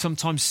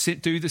sometimes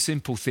do the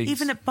simple things.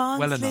 Even at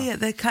Barnsley, at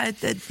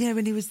the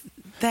when he was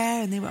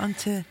there and they were on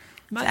to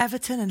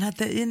Everton and had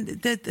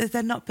has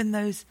there not been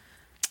those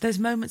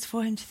moments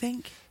for him, do you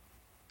think?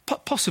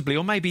 Possibly,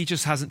 or maybe he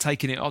just hasn't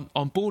taken it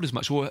on board as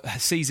much, or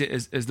sees it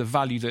as the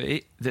value that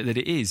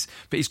it is.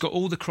 But he's got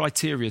all the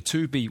criteria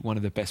to be one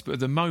of the best. But at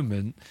the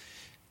moment,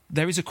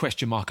 there is a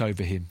question mark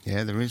over him.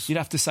 Yeah, there is. You'd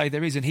have to say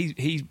there is, and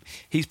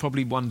he's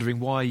probably wondering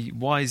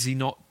why is he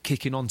not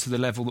kicking on to the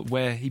level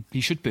where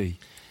he should be,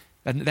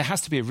 and there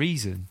has to be a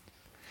reason.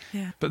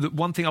 Yeah. But the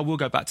one thing I will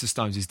go back to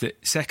Stones is that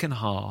second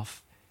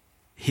half,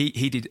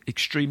 he did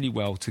extremely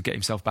well to get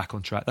himself back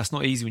on track. That's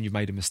not easy when you've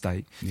made a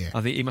mistake. Yeah.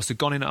 I think he must have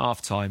gone in at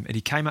half time, and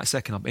he came out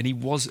second half, and he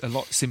was a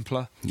lot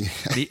simpler. Yeah.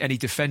 And he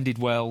defended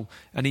well,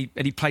 and he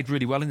played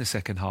really well in the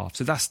second half.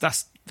 So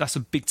that's a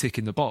big tick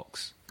in the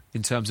box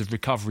in terms of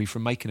recovery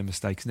from making a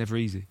mistake. It's never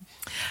easy.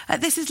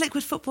 This is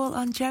Liquid Football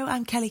on Joe.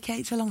 I'm Kelly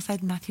Cates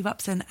alongside Matthew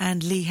Upson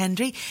and Lee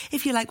Hendry.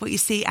 If you like what you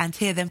see and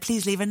hear, then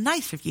please leave a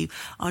nice review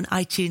on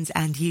iTunes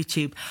and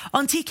YouTube.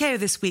 On TKO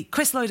this week,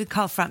 Chris Lloyd and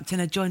Carl Frampton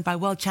are joined by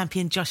world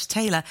champion Josh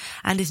Taylor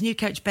and his new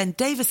coach Ben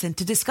Davison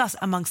to discuss,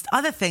 amongst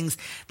other things,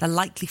 the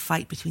likely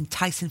fight between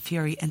Tyson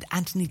Fury and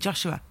Anthony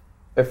Joshua.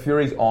 If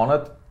Fury's on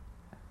it,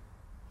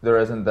 there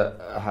isn't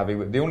a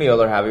heavyweight. The only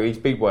other heavyweight, he's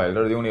beat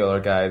Wilder. The only other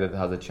guy that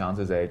has a chance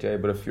is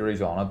AJ. But if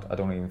Fury's on it, I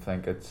don't even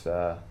think it's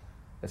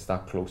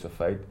that close a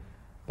fight.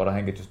 But I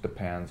think it just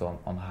depends on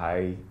how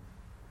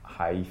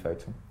he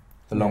fights him.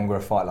 The longer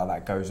a fight like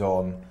that goes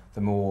on,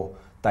 the more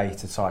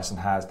data Tyson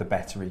has, the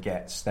better he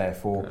gets.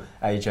 Therefore,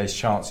 AJ's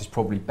chance is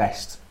probably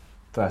best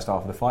first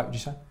half of the fight. Would you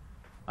say?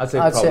 I'd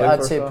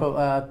say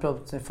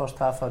probably the first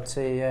half. I'd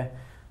say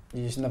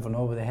you just never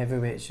know with the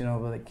heavyweights. You know,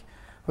 like.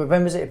 But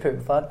when was it he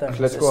put Vlad down?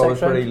 Was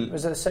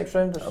it the sixth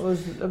round? It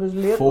was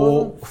late.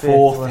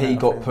 Fourth, he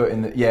got put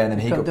in and then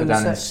he got put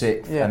down in the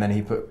sixth, and then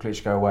he put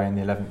Klitschko away in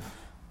the 11th.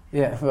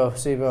 Yeah, I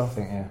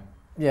think, yeah.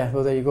 Yeah,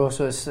 well, there you go.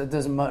 So it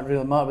doesn't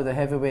really matter with the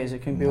heavyweights.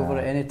 It can be over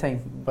at any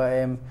time.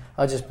 But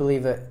I just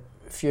believe that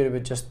Fury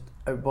would just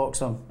outbox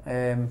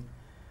him.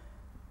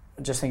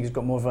 I just think he's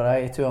got more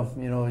variety to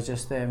him. You know, it's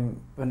just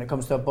when it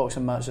comes to a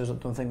boxing match, I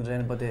don't think there's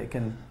anybody that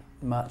can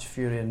match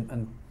Fury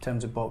in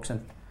terms of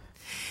boxing.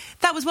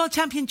 That was world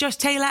champion Josh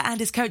Taylor and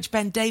his coach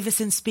Ben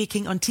Davison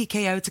speaking on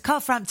TKO to Carl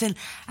Frampton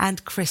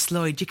and Chris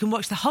Lloyd. You can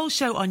watch the whole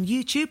show on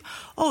YouTube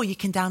or you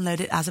can download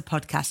it as a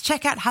podcast.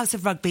 Check out House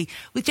of Rugby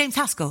with James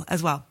Haskell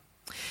as well.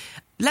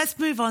 Let's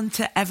move on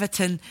to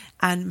Everton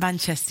and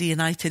Manchester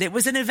United. It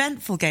was an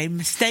eventful game.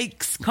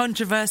 Mistakes,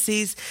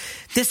 controversies,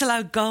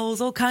 disallowed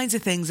goals, all kinds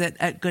of things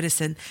at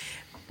Goodison.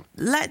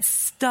 let's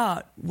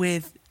start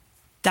with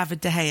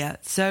David De Gea.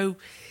 So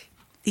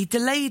he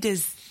delayed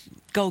his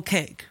goal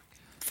kick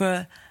for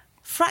a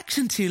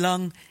fraction too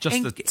long.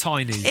 Just a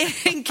tiny.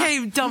 In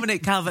came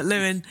Dominic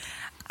Calvert-Lewin,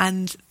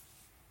 and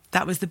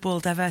that was the ball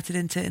diverted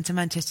into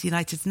Manchester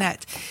United's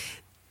net.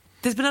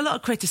 There's been a lot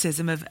of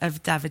criticism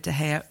of David De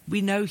Gea.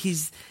 We know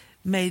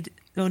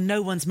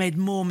no one's made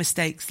more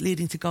mistakes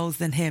leading to goals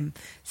than him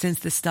since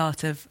the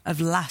start of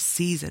last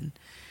season.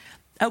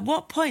 At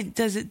what point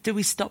do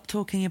we stop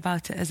talking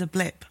about it as a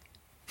blip?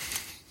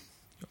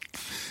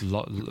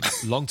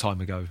 Long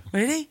time ago.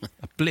 Really?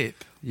 A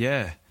blip,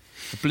 yeah.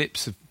 A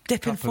blip's a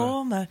dip in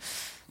form?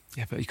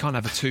 Yeah, but you can't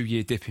have a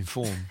 2-year dip in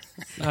form.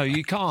 No,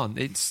 you can't.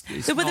 It's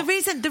so, but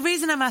the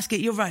reason I'm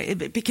asking, you're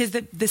right, because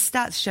the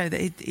stats show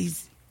that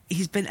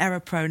he's been error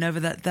prone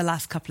over the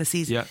last couple of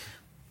seasons. Yeah.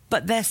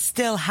 But there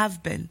still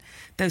have been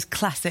those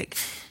classic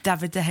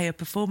David De Gea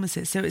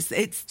performances. So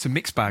it's a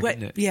mixed bag,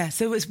 isn't it? Yeah.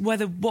 So it's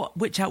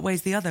which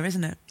outweighs the other,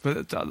 isn't it?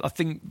 But I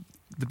think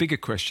the bigger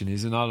question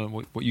is, and I don't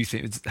know what you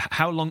think, is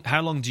how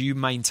long do you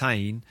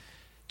maintain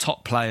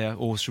top player,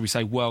 or should we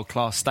say world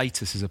class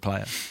status as a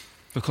player?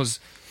 Because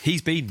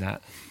he's been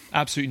that,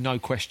 absolutely no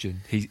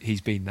question.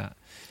 He's been that.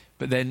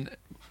 But then,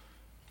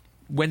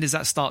 when does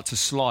that start to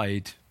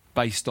slide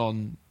based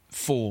on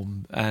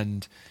form?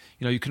 And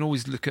you can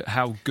always look at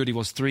how good he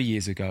was 3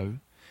 years ago,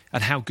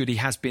 and how good he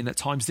has been at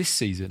times this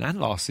season and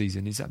last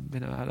season. He's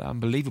been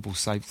unbelievable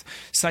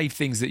save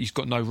things that he's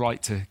got no right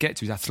to get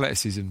to. His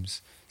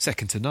athleticism's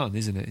second to none,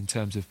 isn't it, in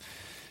terms of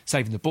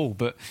saving the ball?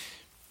 But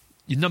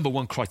your number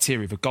one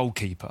criteria of a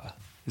goalkeeper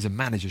as a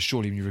manager,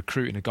 surely when you're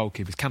recruiting a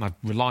goalkeeper, is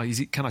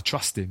can I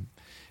trust him?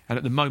 And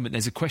at the moment,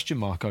 there's a question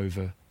mark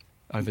over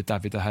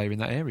David De Gea in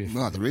that area.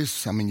 Well, there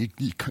is. I mean,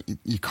 you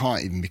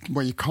can't even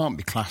you can't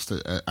be classed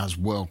as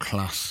world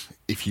class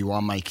if you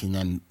are making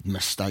them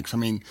mistakes. I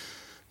mean,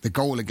 the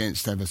goal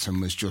against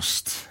Everton was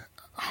just.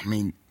 I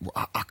mean,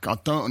 I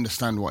don't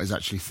understand what he's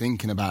actually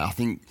thinking about. I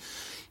think,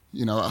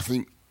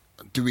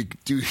 do we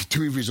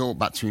resort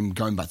back to him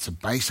going back to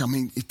base? I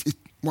mean,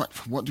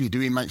 what do we do?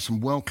 He makes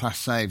some world class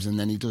saves, and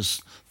then he does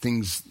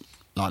things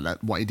like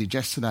that. What he did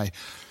yesterday.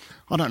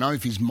 I don't know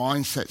if his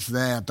mindset's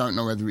there. I don't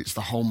know whether it's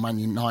the whole Man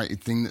United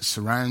thing that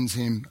surrounds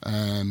him.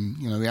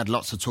 We had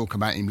lots of talk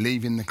about him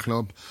leaving the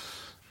club.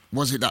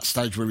 Was it that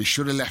stage where he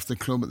should have left the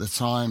club at the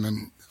time?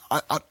 And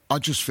I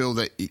just feel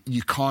that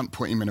you can't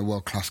put him in a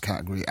world-class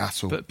category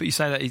at all. But you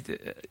say that,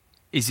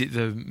 is it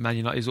the Man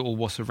United, is it all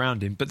what's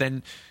around him? But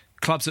then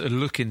clubs that are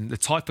looking, the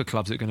type of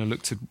clubs that are going to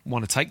look to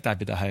want to take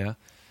David De Gea,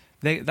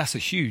 that's a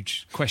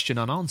huge question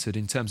unanswered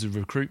in terms of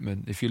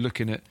recruitment. If you're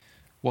looking at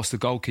what's the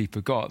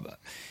goalkeeper got...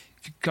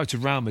 If you go to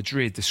Real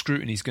Madrid, the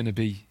scrutiny is going to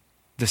be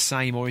the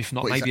same, or if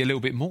not, maybe a little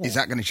bit more. Is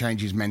that going to change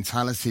his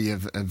mentality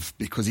of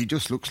because he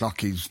just looks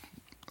like he's,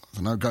 I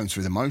don't know, going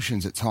through the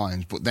motions at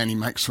times, but then he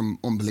makes some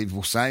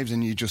unbelievable saves,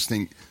 and you just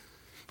think,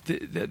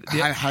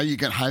 how are you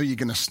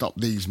going to stop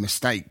these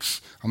mistakes?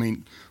 I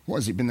mean, what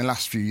has it been the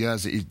last few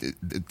years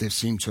that they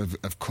seem to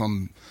have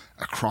come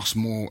across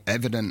more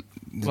evident,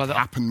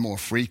 happened more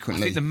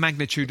frequently? I think the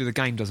magnitude of the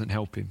game doesn't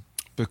help him,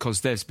 because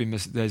there's been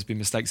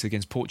mistakes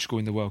against Portugal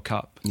in the World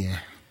Cup. Yeah.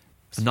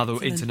 Another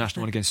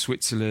international one against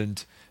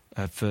Switzerland,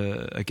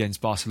 against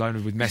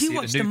Barcelona with Messi. You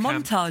watched a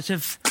montage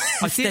of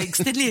mistakes,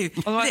 didn't you?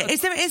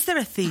 Is there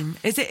a theme?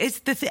 Is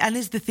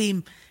the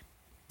theme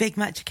big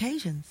match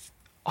occasions?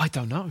 I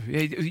don't know.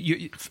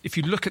 If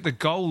you look at the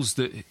goals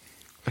that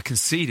are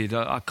conceded,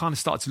 I kind of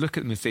start to look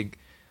at them and think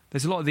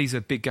there's a lot of these are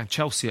big games.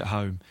 Chelsea at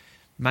home,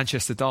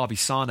 Manchester derby,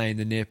 Sane in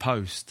the near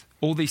post.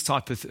 All these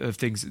type of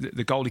things.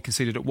 The goal he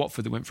conceded at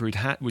Watford that went through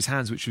his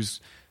hands, which was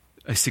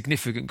a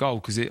significant goal,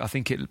 because I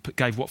think it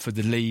gave Watford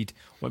the lead,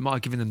 or it might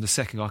have given them the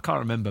second goal, I can't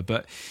remember,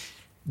 but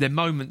they're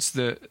moments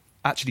that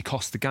actually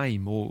cost the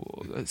game, or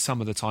some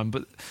of the time,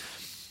 but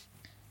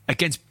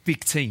against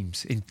big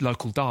teams in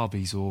local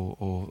derbies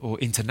or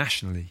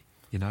internationally,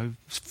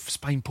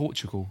 Spain,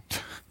 Portugal,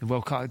 the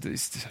World Cup,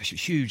 it's a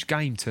huge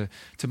game to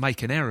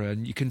make an error,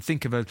 and you can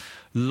think of a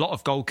lot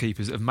of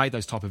goalkeepers that have made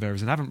those type of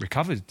errors and haven't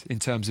recovered in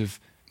terms of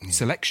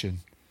selection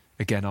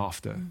again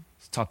after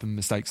type of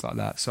mistakes like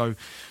that. So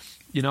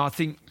I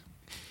think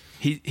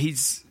it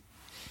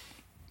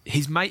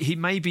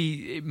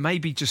may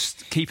be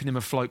just keeping him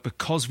afloat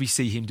because we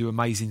see him do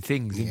amazing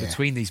things in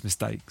between these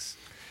mistakes,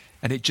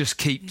 and it just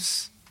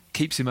keeps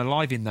him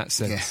alive in that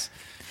sense. Yeah.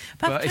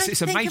 But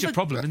it's a major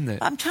problem, isn't it?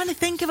 I'm trying to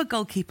think of a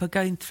goalkeeper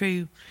going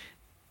through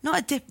not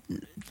a dip.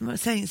 I'm not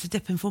saying it's a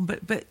dip in form,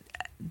 but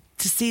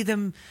to see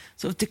them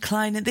sort of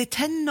decline, and they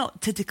tend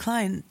not to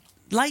decline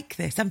like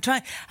this. I'm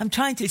trying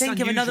to think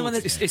unusual. Of another one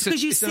that's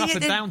it's an up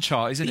and down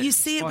chart, isn't it? You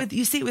see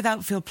it with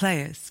outfield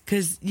players,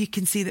 because you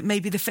can see that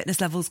maybe the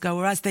fitness levels go,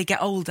 or as they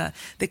get older,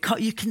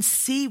 you can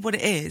see what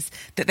it is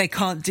that they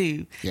can't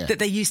do that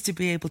they used to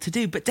be able to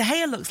do. But De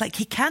Gea looks like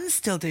he can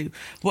still do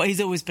what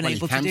he's always been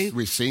able to do.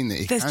 We've seen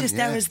that there's just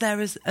errors there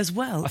as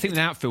well. I think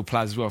the outfield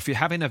players as well. If you're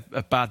having a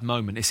bad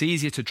moment, it's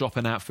easier to drop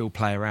an outfield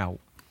player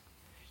out.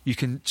 you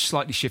can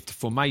slightly shift the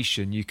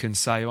formation. You can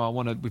say,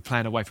 we're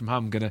playing away from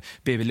home, I'm going to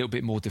be a little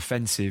bit more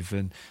defensive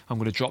and I'm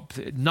going to drop,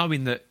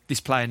 knowing that this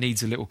player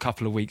needs a little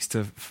couple of weeks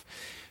to...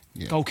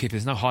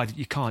 Goalkeepers, no hide.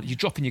 You can't. You're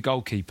dropping your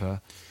goalkeeper.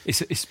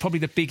 It's probably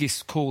the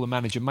biggest call the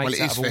manager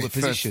makes out of all the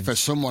positions. For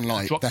someone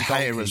like De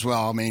Gea as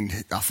well, I mean,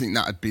 I think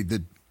that'd be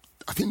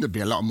I think there'd be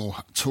a lot more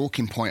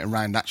talking point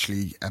around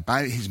actually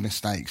about his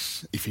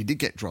mistakes if he did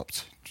get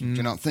dropped. Do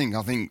you not think?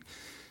 I think,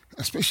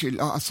 especially,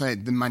 like I say,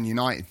 the Man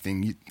United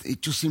thing,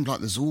 it just seems like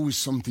there's always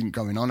something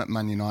going on at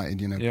Man United.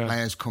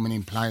 Players coming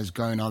in, players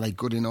going, are they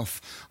good enough?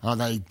 Are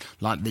they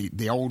like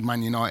the old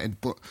Man United?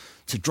 But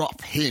to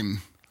drop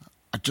him,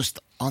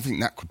 I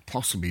think that could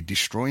possibly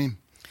destroy him.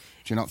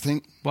 Do you not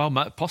think? Well,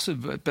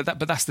 possibly, but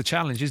that's the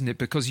challenge, isn't it?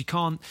 Because you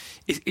can't.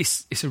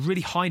 It's a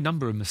really high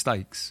number of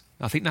mistakes.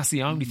 I think that's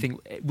the only thing.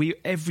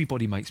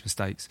 Everybody makes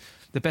mistakes.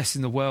 The best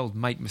in the world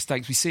make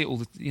mistakes. We see it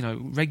all,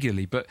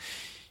 regularly. But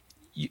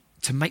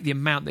to make the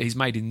amount that he's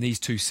made in these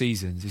 2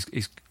 seasons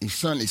is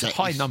a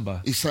high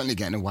number. He's certainly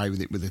getting away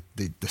with it with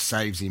the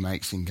saves he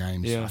makes in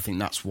games. Yeah. I think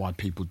that's why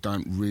people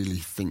don't really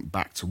think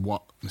back to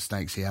what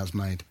mistakes he has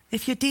made.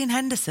 If you're Dean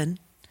Henderson.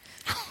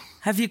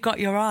 Have you got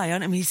your eye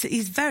on him?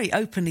 He's very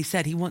openly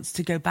said he wants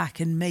to go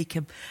back and make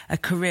a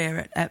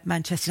career at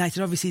Manchester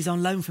United. Obviously, he's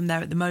on loan from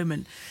there at the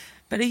moment.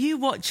 But are you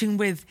watching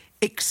with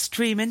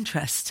extreme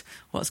interest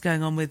what's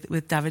going on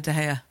with David De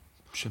Gea?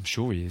 I'm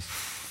sure he is.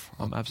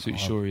 I'm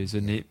absolutely sure he is.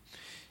 And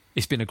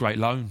it's been a great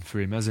loan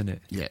for him, hasn't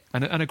it? Yeah.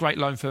 And a great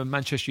loan for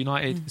Manchester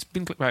United. It's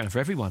been a great loan for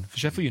everyone, for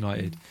Sheffield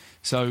United.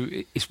 So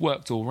it's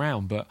worked all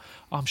round. But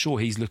I'm sure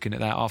he's looking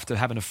at that after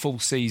having a full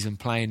season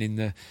playing in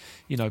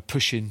the,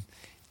 pushing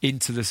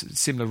into the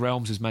similar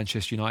realms as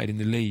Manchester United in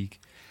the league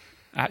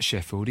at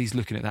Sheffield. He's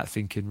looking at that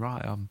thinking,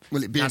 right,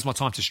 now's my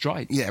time to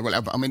strike. Yeah,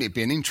 well, I mean, it'd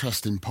be an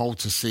interesting poll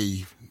to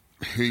see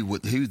who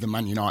the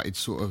Man United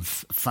sort of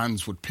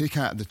fans would pick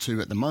out of the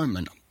 2 at the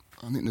moment.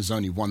 I think there's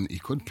only one that he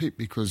could pick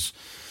because,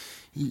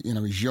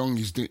 he's young,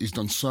 he's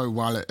done so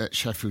well at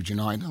Sheffield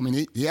United. I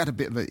mean, he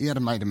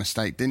had made a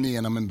mistake, didn't he?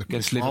 And I remember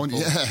Chris Wilder,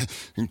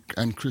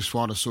 and Chris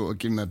Wilder sort of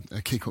gave him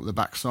a kick up the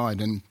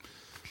backside. And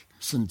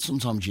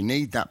sometimes you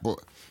need that, but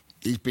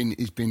he's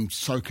been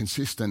so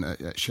consistent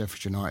at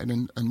Sheffield United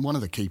and one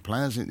of the key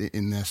players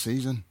in their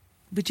season.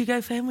 Would you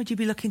go for him? Would you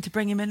be looking to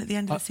bring him in at the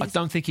end of the season? I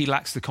don't think he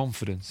lacks the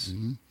confidence,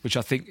 which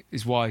I think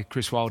is why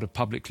Chris Wilder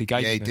publicly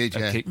gave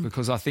him a kick,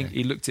 because I think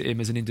he looked at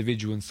him as an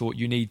individual and thought,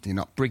 you're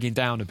not bringing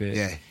down a bit.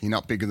 Yeah, you're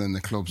not bigger than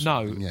the clubs. No,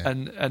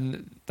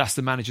 and that's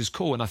the manager's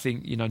call, and I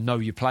think, know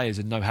your players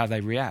and know how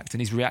they react, and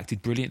he's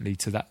reacted brilliantly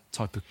to that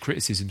type of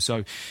criticism.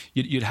 So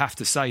you'd have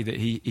to say that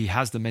he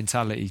has the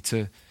mentality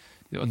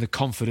and the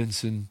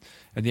confidence and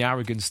the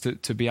arrogance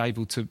to be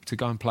able to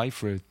go and play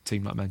for a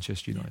team like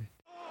Manchester United.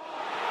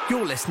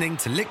 You're listening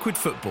to Liquid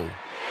Football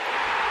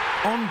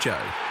on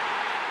Joe.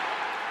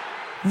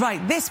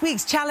 Right, this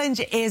week's challenge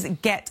is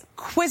Get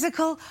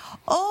Quizzical.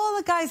 All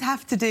the guys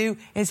have to do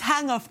is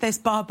hang off this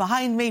bar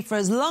behind me for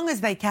as long as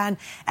they can.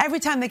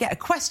 Every time they get a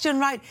question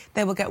right,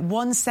 they will get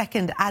 1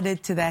 second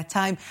added to their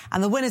time,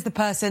 and the winner's the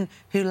person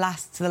who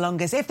lasts the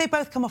longest. If they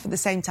both come off at the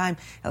same time,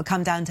 it'll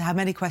come down to how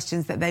many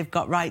questions that they've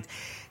got right.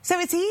 So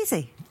it's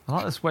easy. I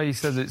like this way you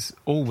said it's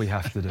all we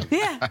have to do.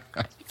 Yeah,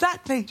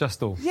 exactly.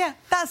 Just all. Yeah,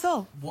 that's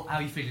all. How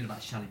are you feeling about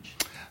the challenge?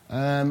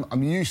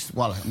 I'm used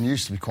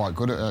to be quite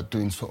good at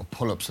doing sort of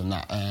pull-ups and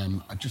that.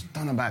 I just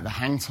don't know about the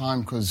hang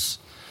time because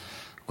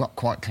I've got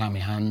quite clammy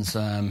hands.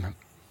 I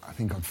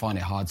think I'd find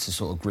it hard to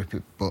sort of grip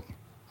it, but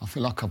I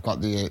feel like I've got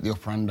the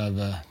upper hand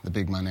over the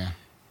big man here.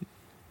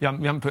 You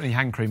haven't put any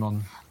hand cream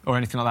on or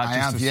anything like that? I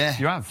have, yeah.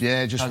 You have?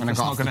 Yeah, just when I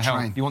got off the train.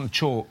 Help. You want the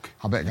chalk?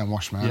 I better go and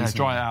wash my hands. Yeah,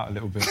 dry it out a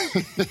little bit.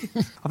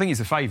 I think he's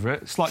a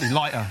favourite. Slightly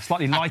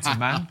lighter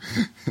man.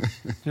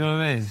 You know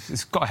what I mean?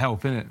 It's got to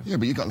help, innit? Yeah,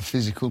 but you got the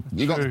physical.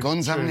 You got the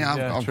guns, haven't you?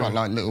 I've got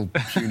like little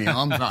puny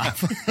arms.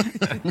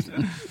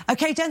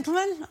 OK,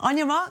 gentlemen, on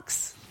your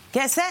marks,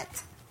 get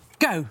set,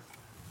 go.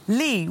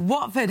 Lee,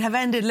 Watford have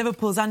ended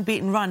Liverpool's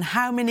unbeaten run.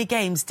 How many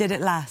games did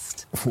it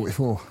last?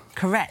 44.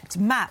 Correct.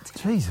 Matt,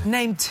 Jesus.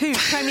 Name 2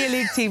 Premier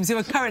League teams who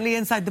are currently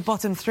inside the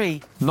bottom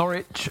 3.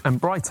 Norwich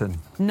and Brighton.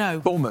 No.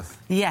 Bournemouth.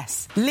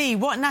 Yes. Lee,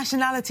 what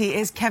nationality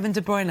is Kevin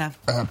De Bruyne?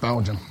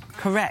 Belgium.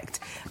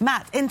 Correct.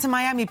 Matt, Inter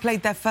Miami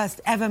played their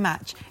first ever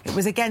match. It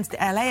was against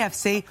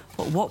LAFC,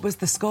 but what was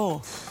the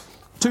score?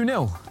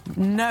 2-0.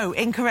 No,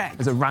 incorrect.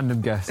 It's a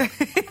random guess.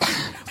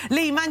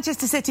 Lee,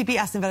 Manchester City beat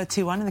Aston Villa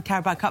 2-1 in the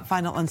Carabao Cup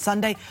final on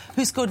Sunday.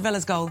 Who scored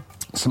Villa's goal?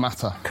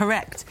 Samatta.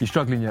 Correct. You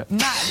struggling yet?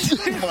 Matt.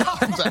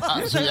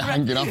 Absolutely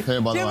hanging up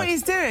here, by the way. Do you know what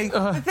he's doing?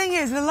 The thing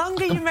is, the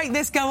longer you make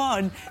this go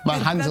on, my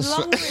hands the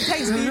longer it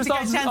takes for you to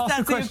get a chance to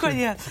answer your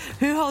question.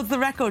 Who holds the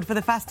record for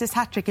the fastest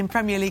hat-trick in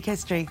Premier League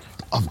history?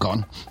 I've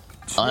gone.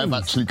 Jeez. I have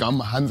actually gone.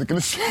 My hands are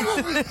going to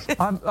slip.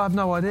 I have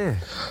no idea.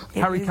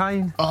 Harry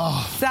Kane.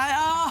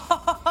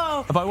 Oh,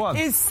 score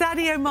is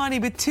Sadio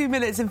Mane with 2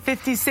 minutes and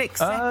 56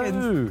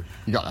 seconds.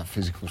 You got that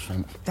physical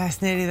strength.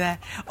 That's nearly there.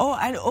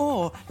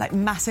 Or like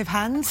massive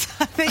hands.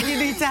 I think you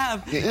need to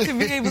have to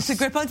be able to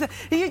grip onto.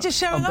 Are you just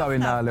showing I'm going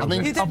now a little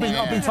bit.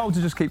 I've been told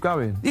to just keep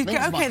going.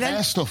 Okay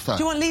then. Stuff, though.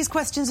 Do you want Lee's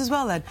questions as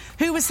well then?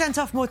 Who was sent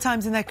off more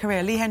times in their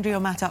career, Lee Hendry or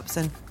Matt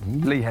Upson?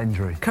 Lee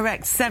Hendry.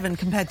 Correct, 7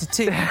 compared to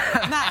 2.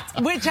 Matt,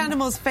 which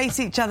animals face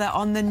each other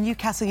on the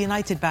Newcastle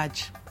United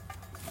badge?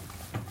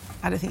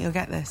 I don't think you'll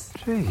get this.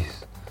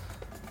 Jeez.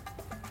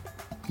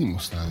 You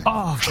must know.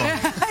 Oh,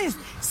 God.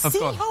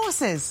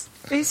 Seahorses.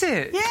 Is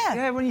it? Yeah.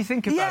 Yeah, when you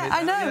think about it. Yeah,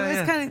 I know.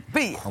 It's kind of...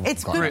 But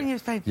it's good when you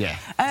explain. Yeah.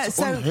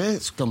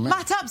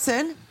 Matt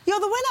Upson, you're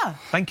the winner.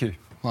 Thank you.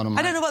 Well done,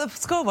 I don't know what the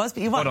score was,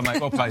 but you won. Well done, mate.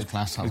 Well played.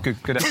 Class, it was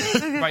good effort.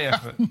 Great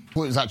effort.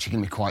 Well, it was actually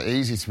going to be quite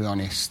easy, to be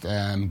honest.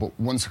 But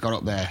once I got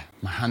up there,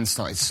 my hands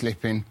started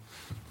slipping.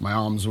 My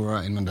arms were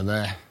hurting under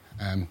there.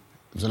 It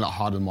was a lot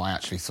harder than what I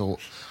actually thought.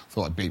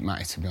 Thought I'd beat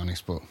Matty, to be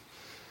honest, but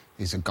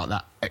he's got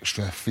that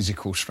extra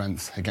physical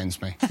strength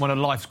against me. One of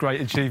life's great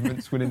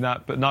achievements, winning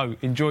that. But no,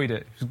 enjoyed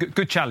it. It was a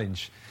good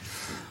challenge.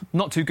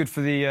 Not too good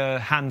for the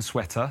hand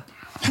sweater.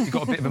 If you've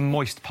got a bit of a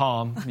moist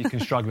palm, you can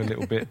struggle a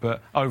little bit,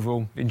 but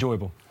overall,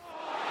 enjoyable.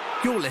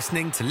 You're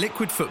listening to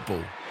Liquid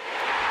Football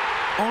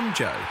on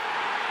Joe.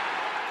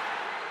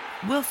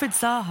 Wilfried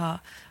Zaha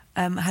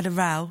had a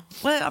row.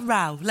 Well, a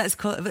row, let's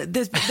call it.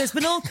 There's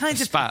been all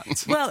kinds of...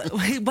 Spat.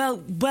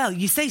 Well,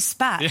 you say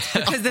spat,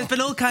 because there's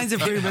been all kinds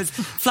of rumours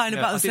flying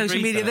about on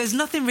social media. There's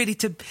nothing really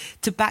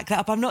to back that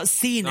up. I'm not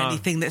seeing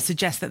anything that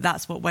suggests that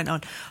that's what went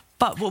on.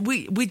 But what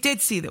we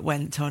did see that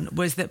went on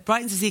was that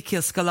Brighton's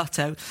Ezekiel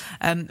Scalotto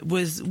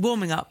was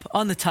warming up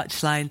on the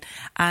touchline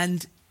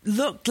and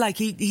looked like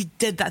he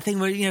did that thing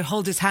where,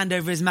 hold his hand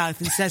over his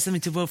mouth and says something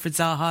to Wilfried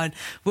Zaha, and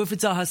Wilfried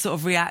Zaha sort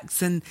of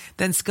reacts, and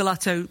then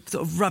Scalotto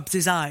sort of rubs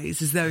his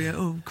eyes as though,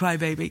 oh,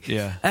 crybaby.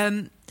 Yeah.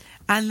 And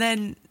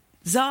then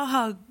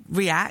Zaha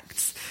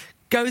reacts,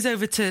 goes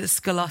over to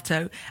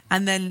Scalotto,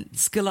 and then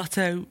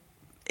Scalotto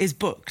is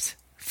booked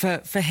for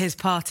his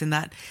part in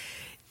that.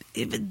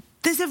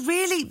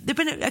 There've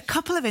been a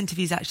couple of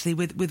interviews actually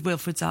with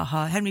Wilfried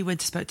Zaha. Henry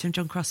Winter spoke to him,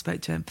 John Cross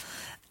spoke to him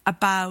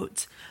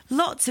about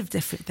lots of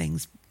different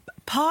things,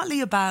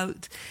 partly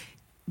about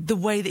the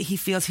way that he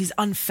feels he's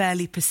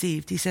unfairly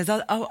perceived. He says,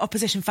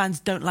 opposition fans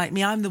don't like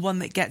me. I'm the one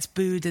that gets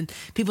booed, and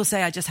people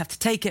say I just have to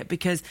take it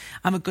because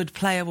I'm a good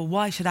player. Well,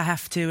 why should I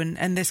have to?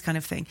 And this kind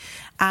of thing.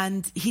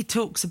 And he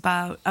talks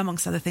about,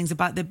 amongst other things,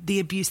 about the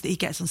abuse that he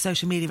gets on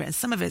social media, and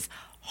some of it's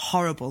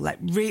horrible, like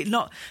really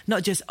not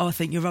just, I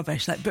think you're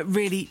rubbish, but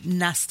really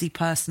nasty,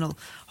 personal,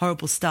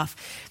 horrible stuff.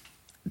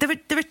 There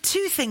are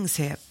two things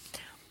here.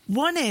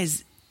 One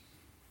is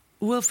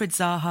Wilfried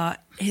Zaha,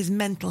 his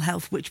mental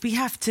health, which we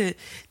have to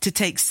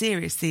take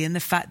seriously, and the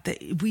fact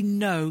that we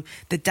know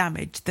the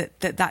damage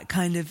that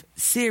kind of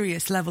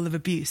serious level of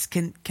abuse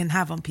can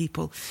have on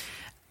people.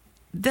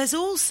 There's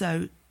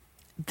also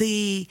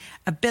the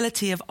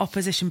ability of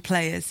opposition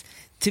players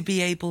to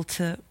be able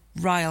to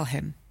rile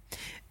him.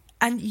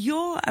 And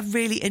you're a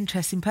really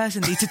interesting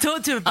person, Lee, to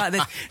talk to about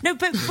this. No,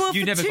 but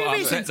you never got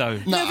upset, though.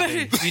 No,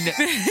 you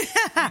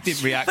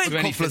didn't react to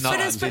anything.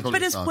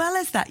 But as well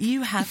as that,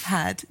 you have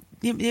had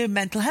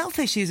mental health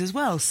issues as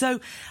well. So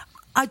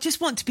I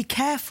just want to be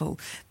careful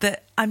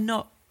that I'm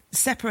not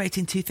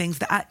separating two things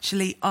that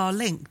actually are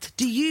linked.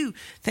 Do you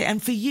think,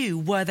 and for you,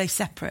 were they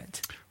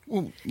separate?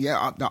 Well,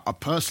 yeah, I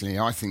personally,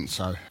 I think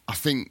so. I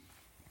think,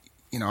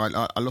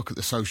 I look at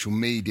the social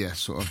media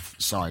sort of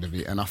side of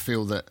it, and I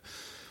feel that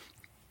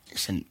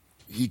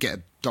you get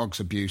dog's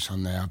abuse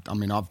on there. I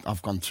mean,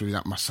 I've gone through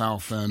that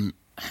myself.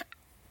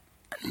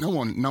 No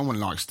one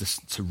likes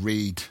to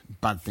read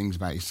bad things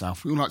about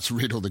yourself. We all like to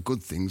read all the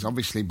good things,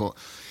 obviously, but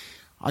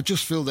I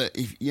just feel that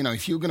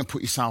if you're going to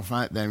put yourself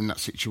out there in that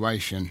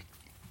situation,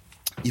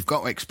 you've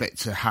got to expect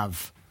to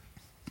have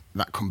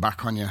that come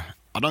back on you.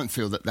 I don't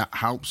feel that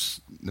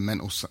helps the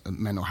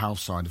mental health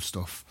side of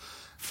stuff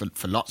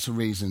for lots of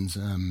reasons.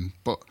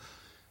 But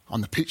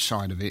on the pitch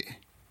side of it,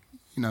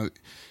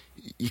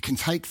 you can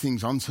take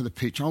things onto the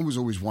pitch. I was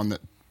always one that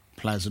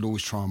players would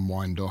always try and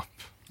wind up.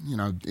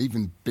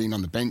 Even being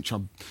on the bench,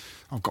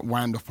 I've got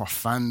wound up off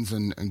fans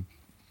and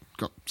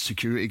got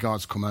security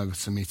guards come over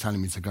to me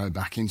telling me to go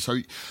back in. So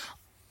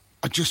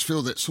I just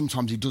feel that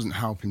sometimes he doesn't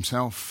help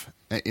himself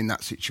in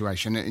that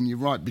situation. And you're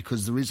right,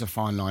 because there is a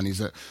fine line, is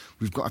that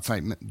we've got to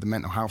take the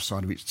mental health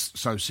side of it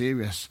so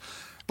serious.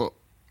 But,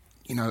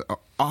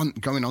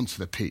 going onto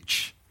the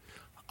pitch,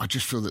 I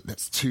just feel that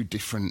that's two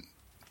different,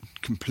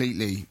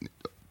 completely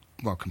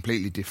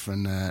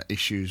different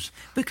issues.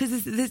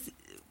 Because there's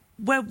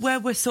where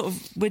we're sort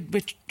of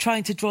we're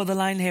trying to draw the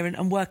line here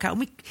and work out.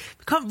 And we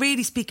can't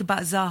really speak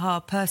about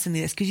Zaha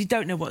personally, because you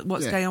don't know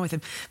what's going on with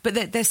him.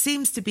 But there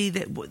seems to be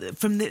that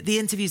from the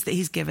interviews that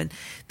he's given,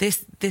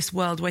 this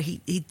world where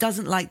he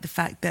doesn't like the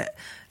fact that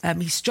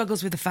he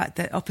struggles with the fact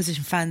that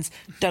opposition fans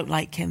don't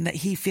like him, that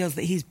he feels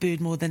that he's booed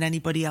more than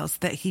anybody else,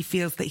 that he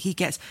feels that he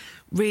gets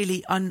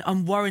really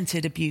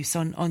unwarranted abuse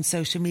on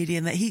social media,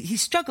 and that he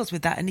struggles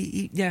with that, and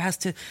he has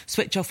to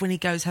switch off when he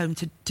goes home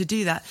to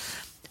do that.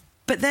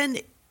 But then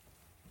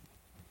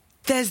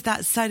there's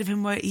that side of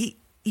him where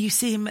you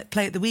see him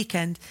play at the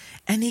weekend,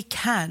 and he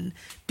can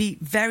be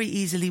very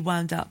easily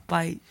wound up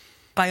by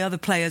other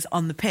players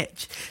on the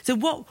pitch. So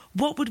what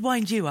would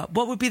wind you up?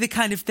 What would be the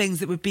kind of things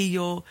that would be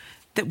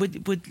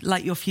would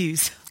light your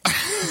fuse?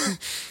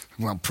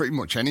 Well, pretty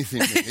much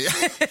anything.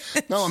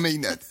 Really. No, I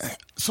mean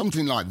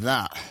something like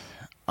that.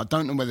 I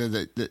don't know whether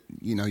that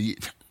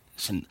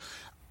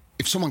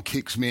if someone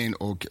kicks me in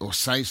or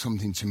says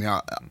something to me,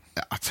 I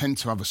tend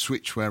to have a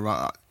switch where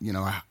I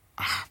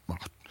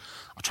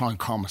try and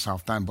calm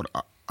myself down, but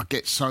I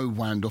get so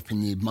wound up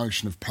in the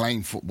emotion of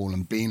playing football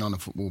and being on a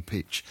football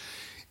pitch,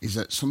 is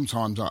that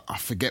sometimes I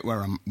forget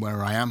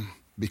where I am,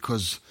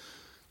 because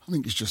I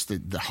think it's just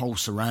the whole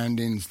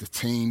surroundings, the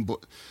team. But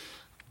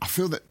I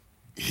feel that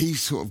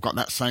he's sort of got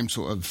that same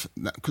sort of,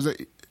 because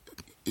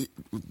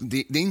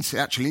the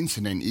actual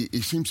incident,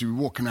 he seems to be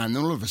walking around, and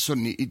all of a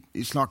sudden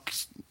it's like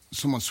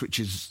someone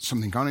switches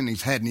something on in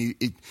his head, and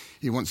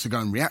he wants to go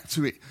and react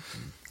to it.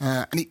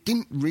 And it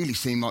didn't really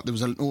seem like there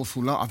was an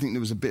awful lot. I think there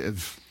was a bit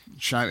of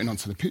shouting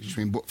onto the pitch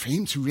to him, but for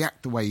him to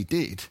react the way he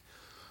did,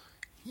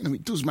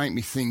 it does make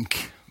me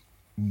think,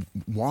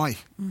 why?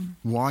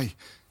 Why?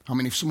 I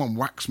mean, if someone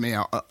whacks me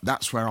out,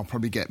 that's where I'll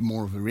probably get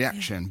more of a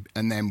reaction,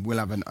 and then we'll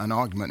have an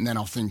argument, and then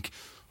I'll think,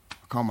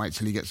 I can't wait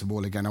till he gets the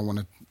ball again. I want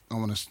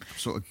to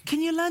sort of.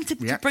 Can you learn to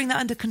bring that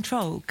under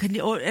control? Can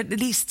you, or at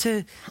least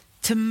to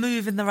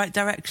move in the right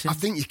direction? I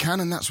think you can,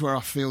 and that's where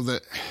I feel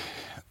that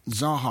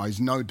Zaha is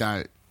no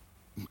doubt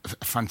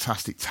a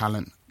fantastic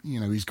talent.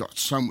 He's got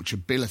so much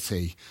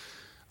ability,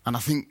 and I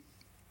think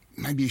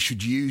maybe he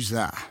should use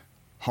that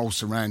whole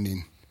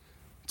surrounding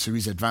to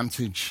his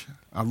advantage.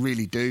 I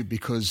really do,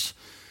 because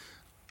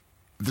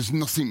there's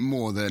nothing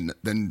more than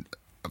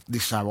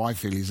this. How I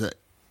feel is that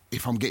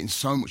if I'm getting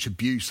so much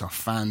abuse off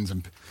fans,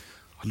 and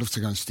I'd love to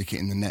go and stick it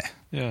in the net.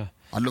 Yeah,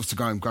 I'd love to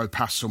go and go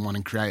past someone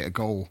and create a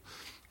goal.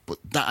 But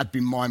that'd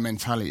be my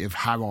mentality of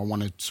how I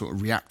want to sort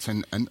of react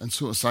and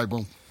sort of say,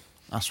 well,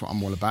 that's what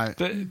I'm all about.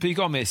 But you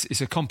got to admit,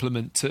 it's a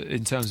compliment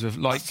in terms of,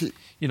 like,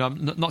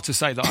 not to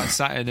say that I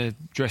sat in a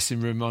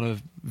dressing room on a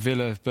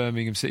Villa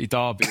Birmingham City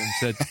derby and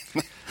said,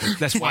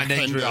 let's wind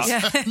Hendry up.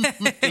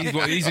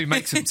 He's who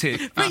makes them tick.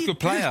 He's a good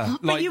player.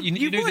 Like, you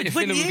knew that if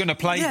Villa were going to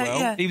play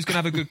well, he was going to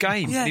have a good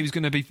game. Yeah. He was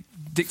going to be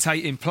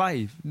dictating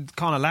play.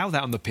 Can't allow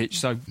that on the pitch.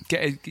 So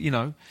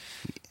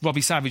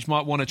Robbie Savage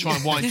might want to try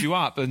and wind you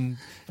up and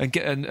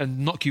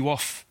knock you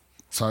off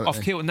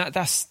kilt, and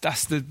that's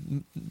the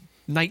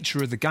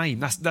nature of the game.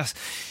 That's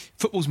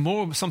football's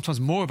sometimes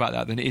more about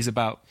that than it is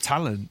about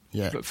talent.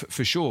 Yeah,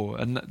 for sure.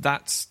 And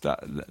that's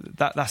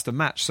the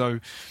match. So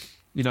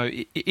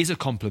it is a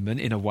compliment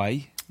in a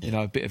way.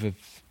 A bit of a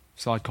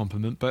side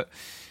compliment, but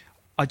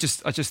I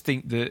just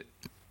think that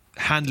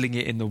handling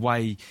it in the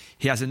way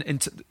he has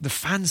the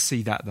fans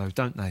see that though,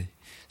 don't they?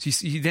 So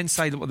you then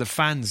say that the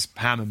fans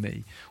hammer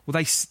me. Well,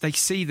 they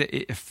see that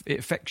it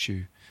affects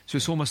you. So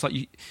it's almost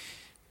like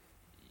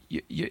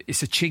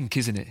it's a chink,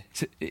 isn't it?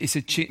 It's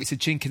a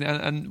chink,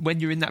 and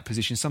when you're in that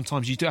position,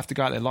 sometimes you do have to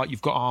go out there like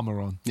you've got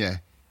armour on,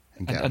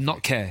 and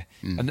not care,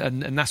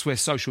 and that's where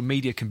social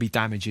media can be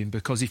damaging,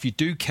 because if you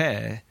do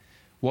care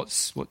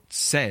what's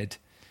said,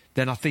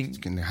 then I think it's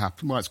going to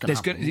happen. Well, it's going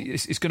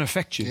to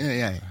affect you.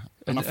 Yeah.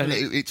 And I feel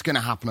it's going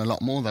to happen a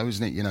lot more, though,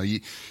 isn't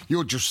it?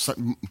 You're just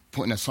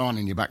putting a sign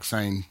in your back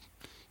saying,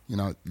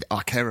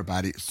 I care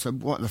about it. So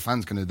what are the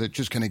fans going to do? They're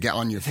just going to get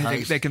on your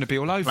case. They're going to be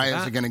all over.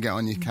 Players are going to get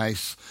on your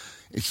case.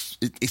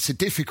 It's a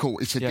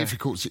difficult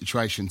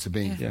situation to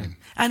be in. Yeah.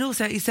 And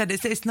also, he said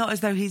it's not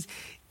as though he's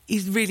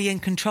really in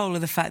control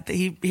of the fact that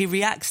he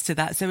reacts to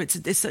that. So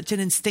it's such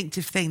an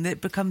instinctive thing that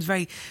it becomes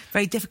very,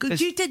 very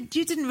difficult. You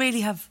didn't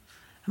really have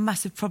a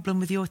massive problem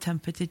with your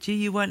temper, did you?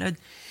 You weren't a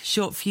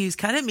short fuse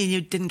kind. I don't mean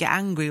you didn't get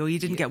angry or you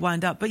didn't get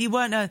wound up, but you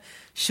weren't a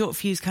short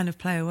fuse kind of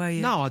player, were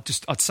you? No,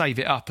 I'd save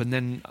it up and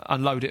then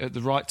unload it at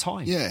the right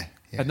time. Yeah.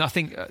 And I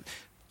think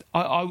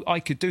I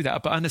could do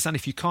that, but I understand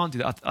if you can't do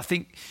that. I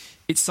think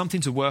it's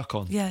something to work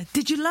on. Yeah.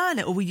 Did you learn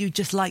it, or were you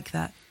just like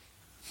that?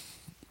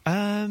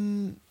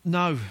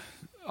 No.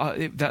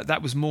 That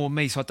was more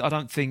me. So I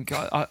don't think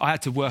I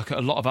had to work at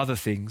a lot of other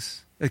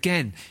things.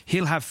 Again,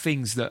 he'll have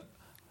things that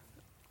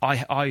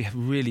I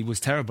really was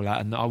terrible at,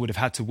 and I would have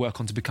had to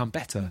work on to become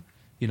better.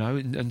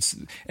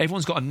 And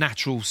everyone's got a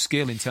natural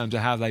skill in terms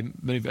of how they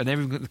move, and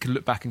everyone can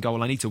look back and go,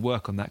 well, I need to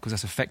work on that because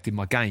that's affecting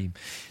my game.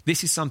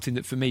 This is something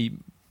that for me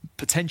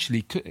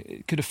potentially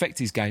could affect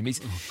his game.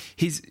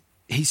 He's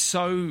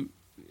so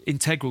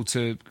integral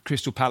to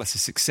Crystal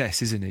Palace's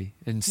success, isn't he?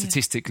 And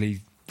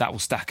statistically, that will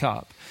stack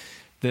up.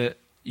 That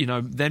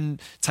then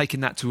taking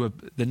that to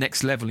the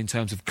next level in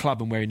terms of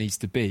club and where he needs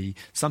to be,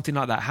 something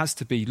like that has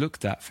to be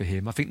looked at for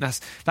him. I think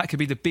that could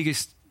be the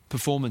biggest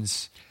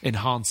performance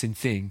enhancing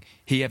thing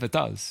he ever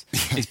does,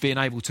 is being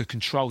able to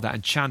control that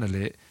and channel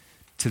it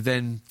to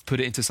then put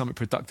it into something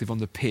productive on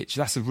the pitch.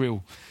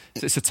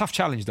 It's a tough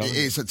challenge, though. It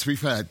is. To be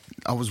fair,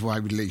 I was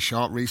away with Lee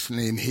Sharp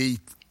recently, and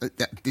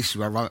this is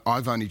where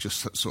I've only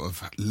just sort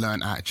of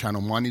learnt how to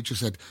channel mine. He just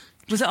said,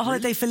 Was it a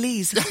holiday for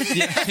Lees? No,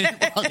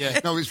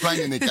 he was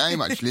playing in the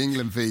game, actually,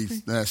 England v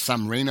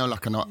San Marino,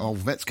 like an old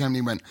vets game, and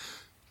he went,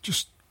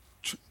 just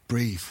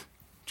breathe.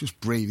 Just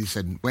breathe. He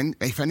said,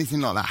 if anything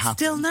like that happens...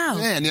 Still now?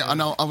 Yeah,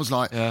 and I was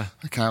like,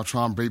 OK, I'll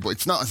try and breathe. But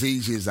it's not as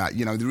easy as that.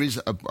 You know, there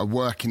is a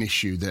working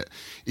issue that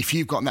if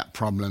you've got that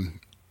problem,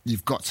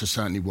 you've got to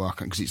certainly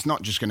work on, because it's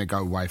not just going to go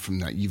away from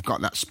that. You've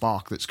got that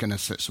spark that's going to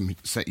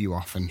set you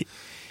off. And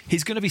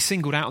he's going to be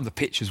singled out on the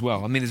pitch as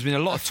well. I mean, there's been a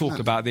lot of talk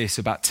about this,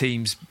 about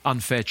teams'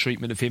 unfair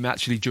treatment of him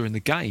actually during the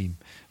game.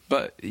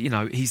 But, you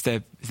know, he's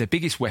their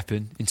biggest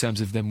weapon in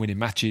terms of them winning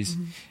matches.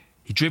 Mm-hmm.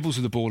 He dribbles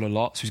with the ball a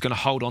lot, so he's going to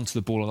hold on to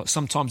the ball a lot.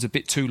 Sometimes a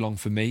bit too long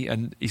for me,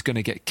 and he's going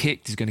to get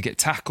kicked, he's going to get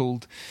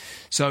tackled.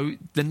 So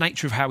the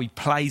nature of how he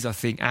plays, I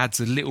think, adds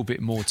a little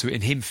bit more to it,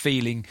 and him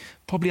feeling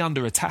probably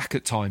under attack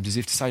at times, as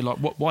if to say, like,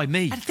 why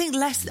me? I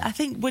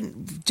think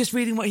when just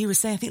reading what he was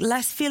saying, I think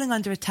less feeling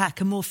under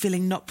attack and more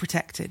feeling not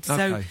protected. Okay.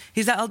 So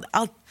he's like,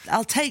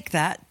 I'll take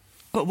that.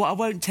 But what I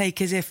won't take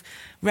is if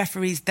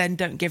referees then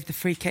don't give the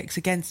free kicks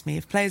against me.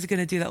 If players are going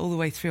to do that all the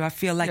way through, I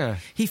feel like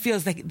he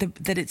feels like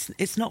that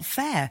it's not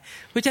fair,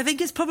 which I think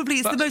is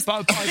probably the most.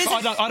 But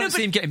I don't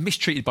see him getting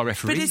mistreated by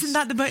referees. But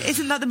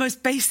isn't that the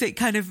most basic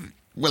kind of?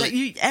 Well,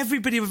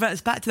 everybody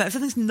reverts back to that. If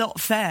something's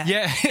not fair,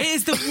 it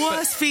is the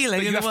worst feeling.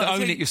 But you have to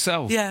own it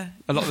yourself. Yeah.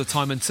 A lot of the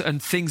time,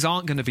 and things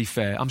aren't going to be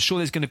fair. I'm sure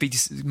there's going to be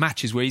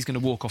matches where he's going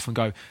to walk off and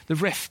go, the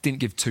ref didn't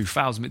give 2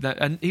 fouls,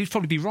 and he'd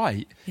probably be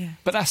right. Yeah.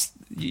 But that's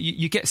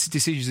you get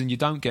decisions and you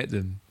don't get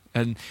them,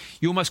 and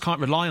you almost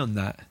can't rely on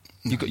that.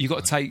 You've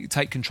got to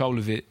take control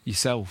of it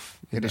yourself.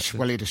 He'd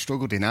have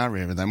struggled in our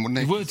era then, wouldn't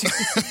he?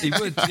 He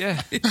would, yeah.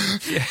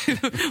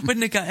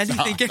 Wouldn't have got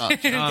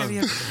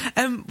anything.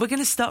 We're going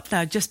to stop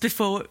now, just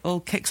before it all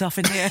kicks off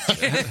in here.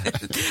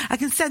 I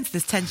can sense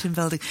this tension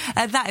building.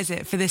 That is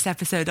it for this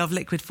episode of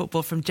Liquid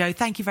Football from Joe.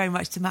 Thank you very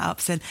much to Matt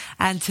Upson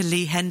and to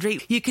Lee Hendry.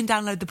 You can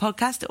download the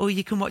podcast or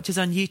you can watch us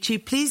on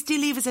YouTube. Please do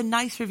leave us a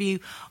nice review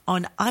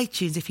on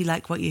iTunes if you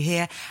like what you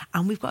hear.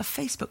 And we've got a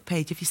Facebook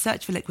page. If you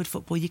search for Liquid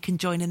Football, you can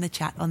join in the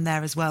chat on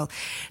there as well.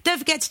 Don't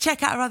forget to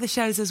check out our other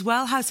shows as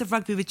well. House of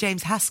Rugby with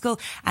James Haskell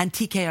and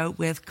TKO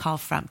with Carl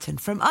Frampton.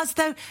 From us,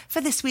 though, for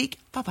this week,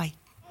 bye-bye.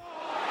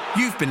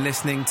 You've been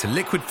listening to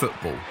Liquid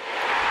Football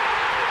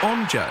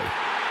on Joe.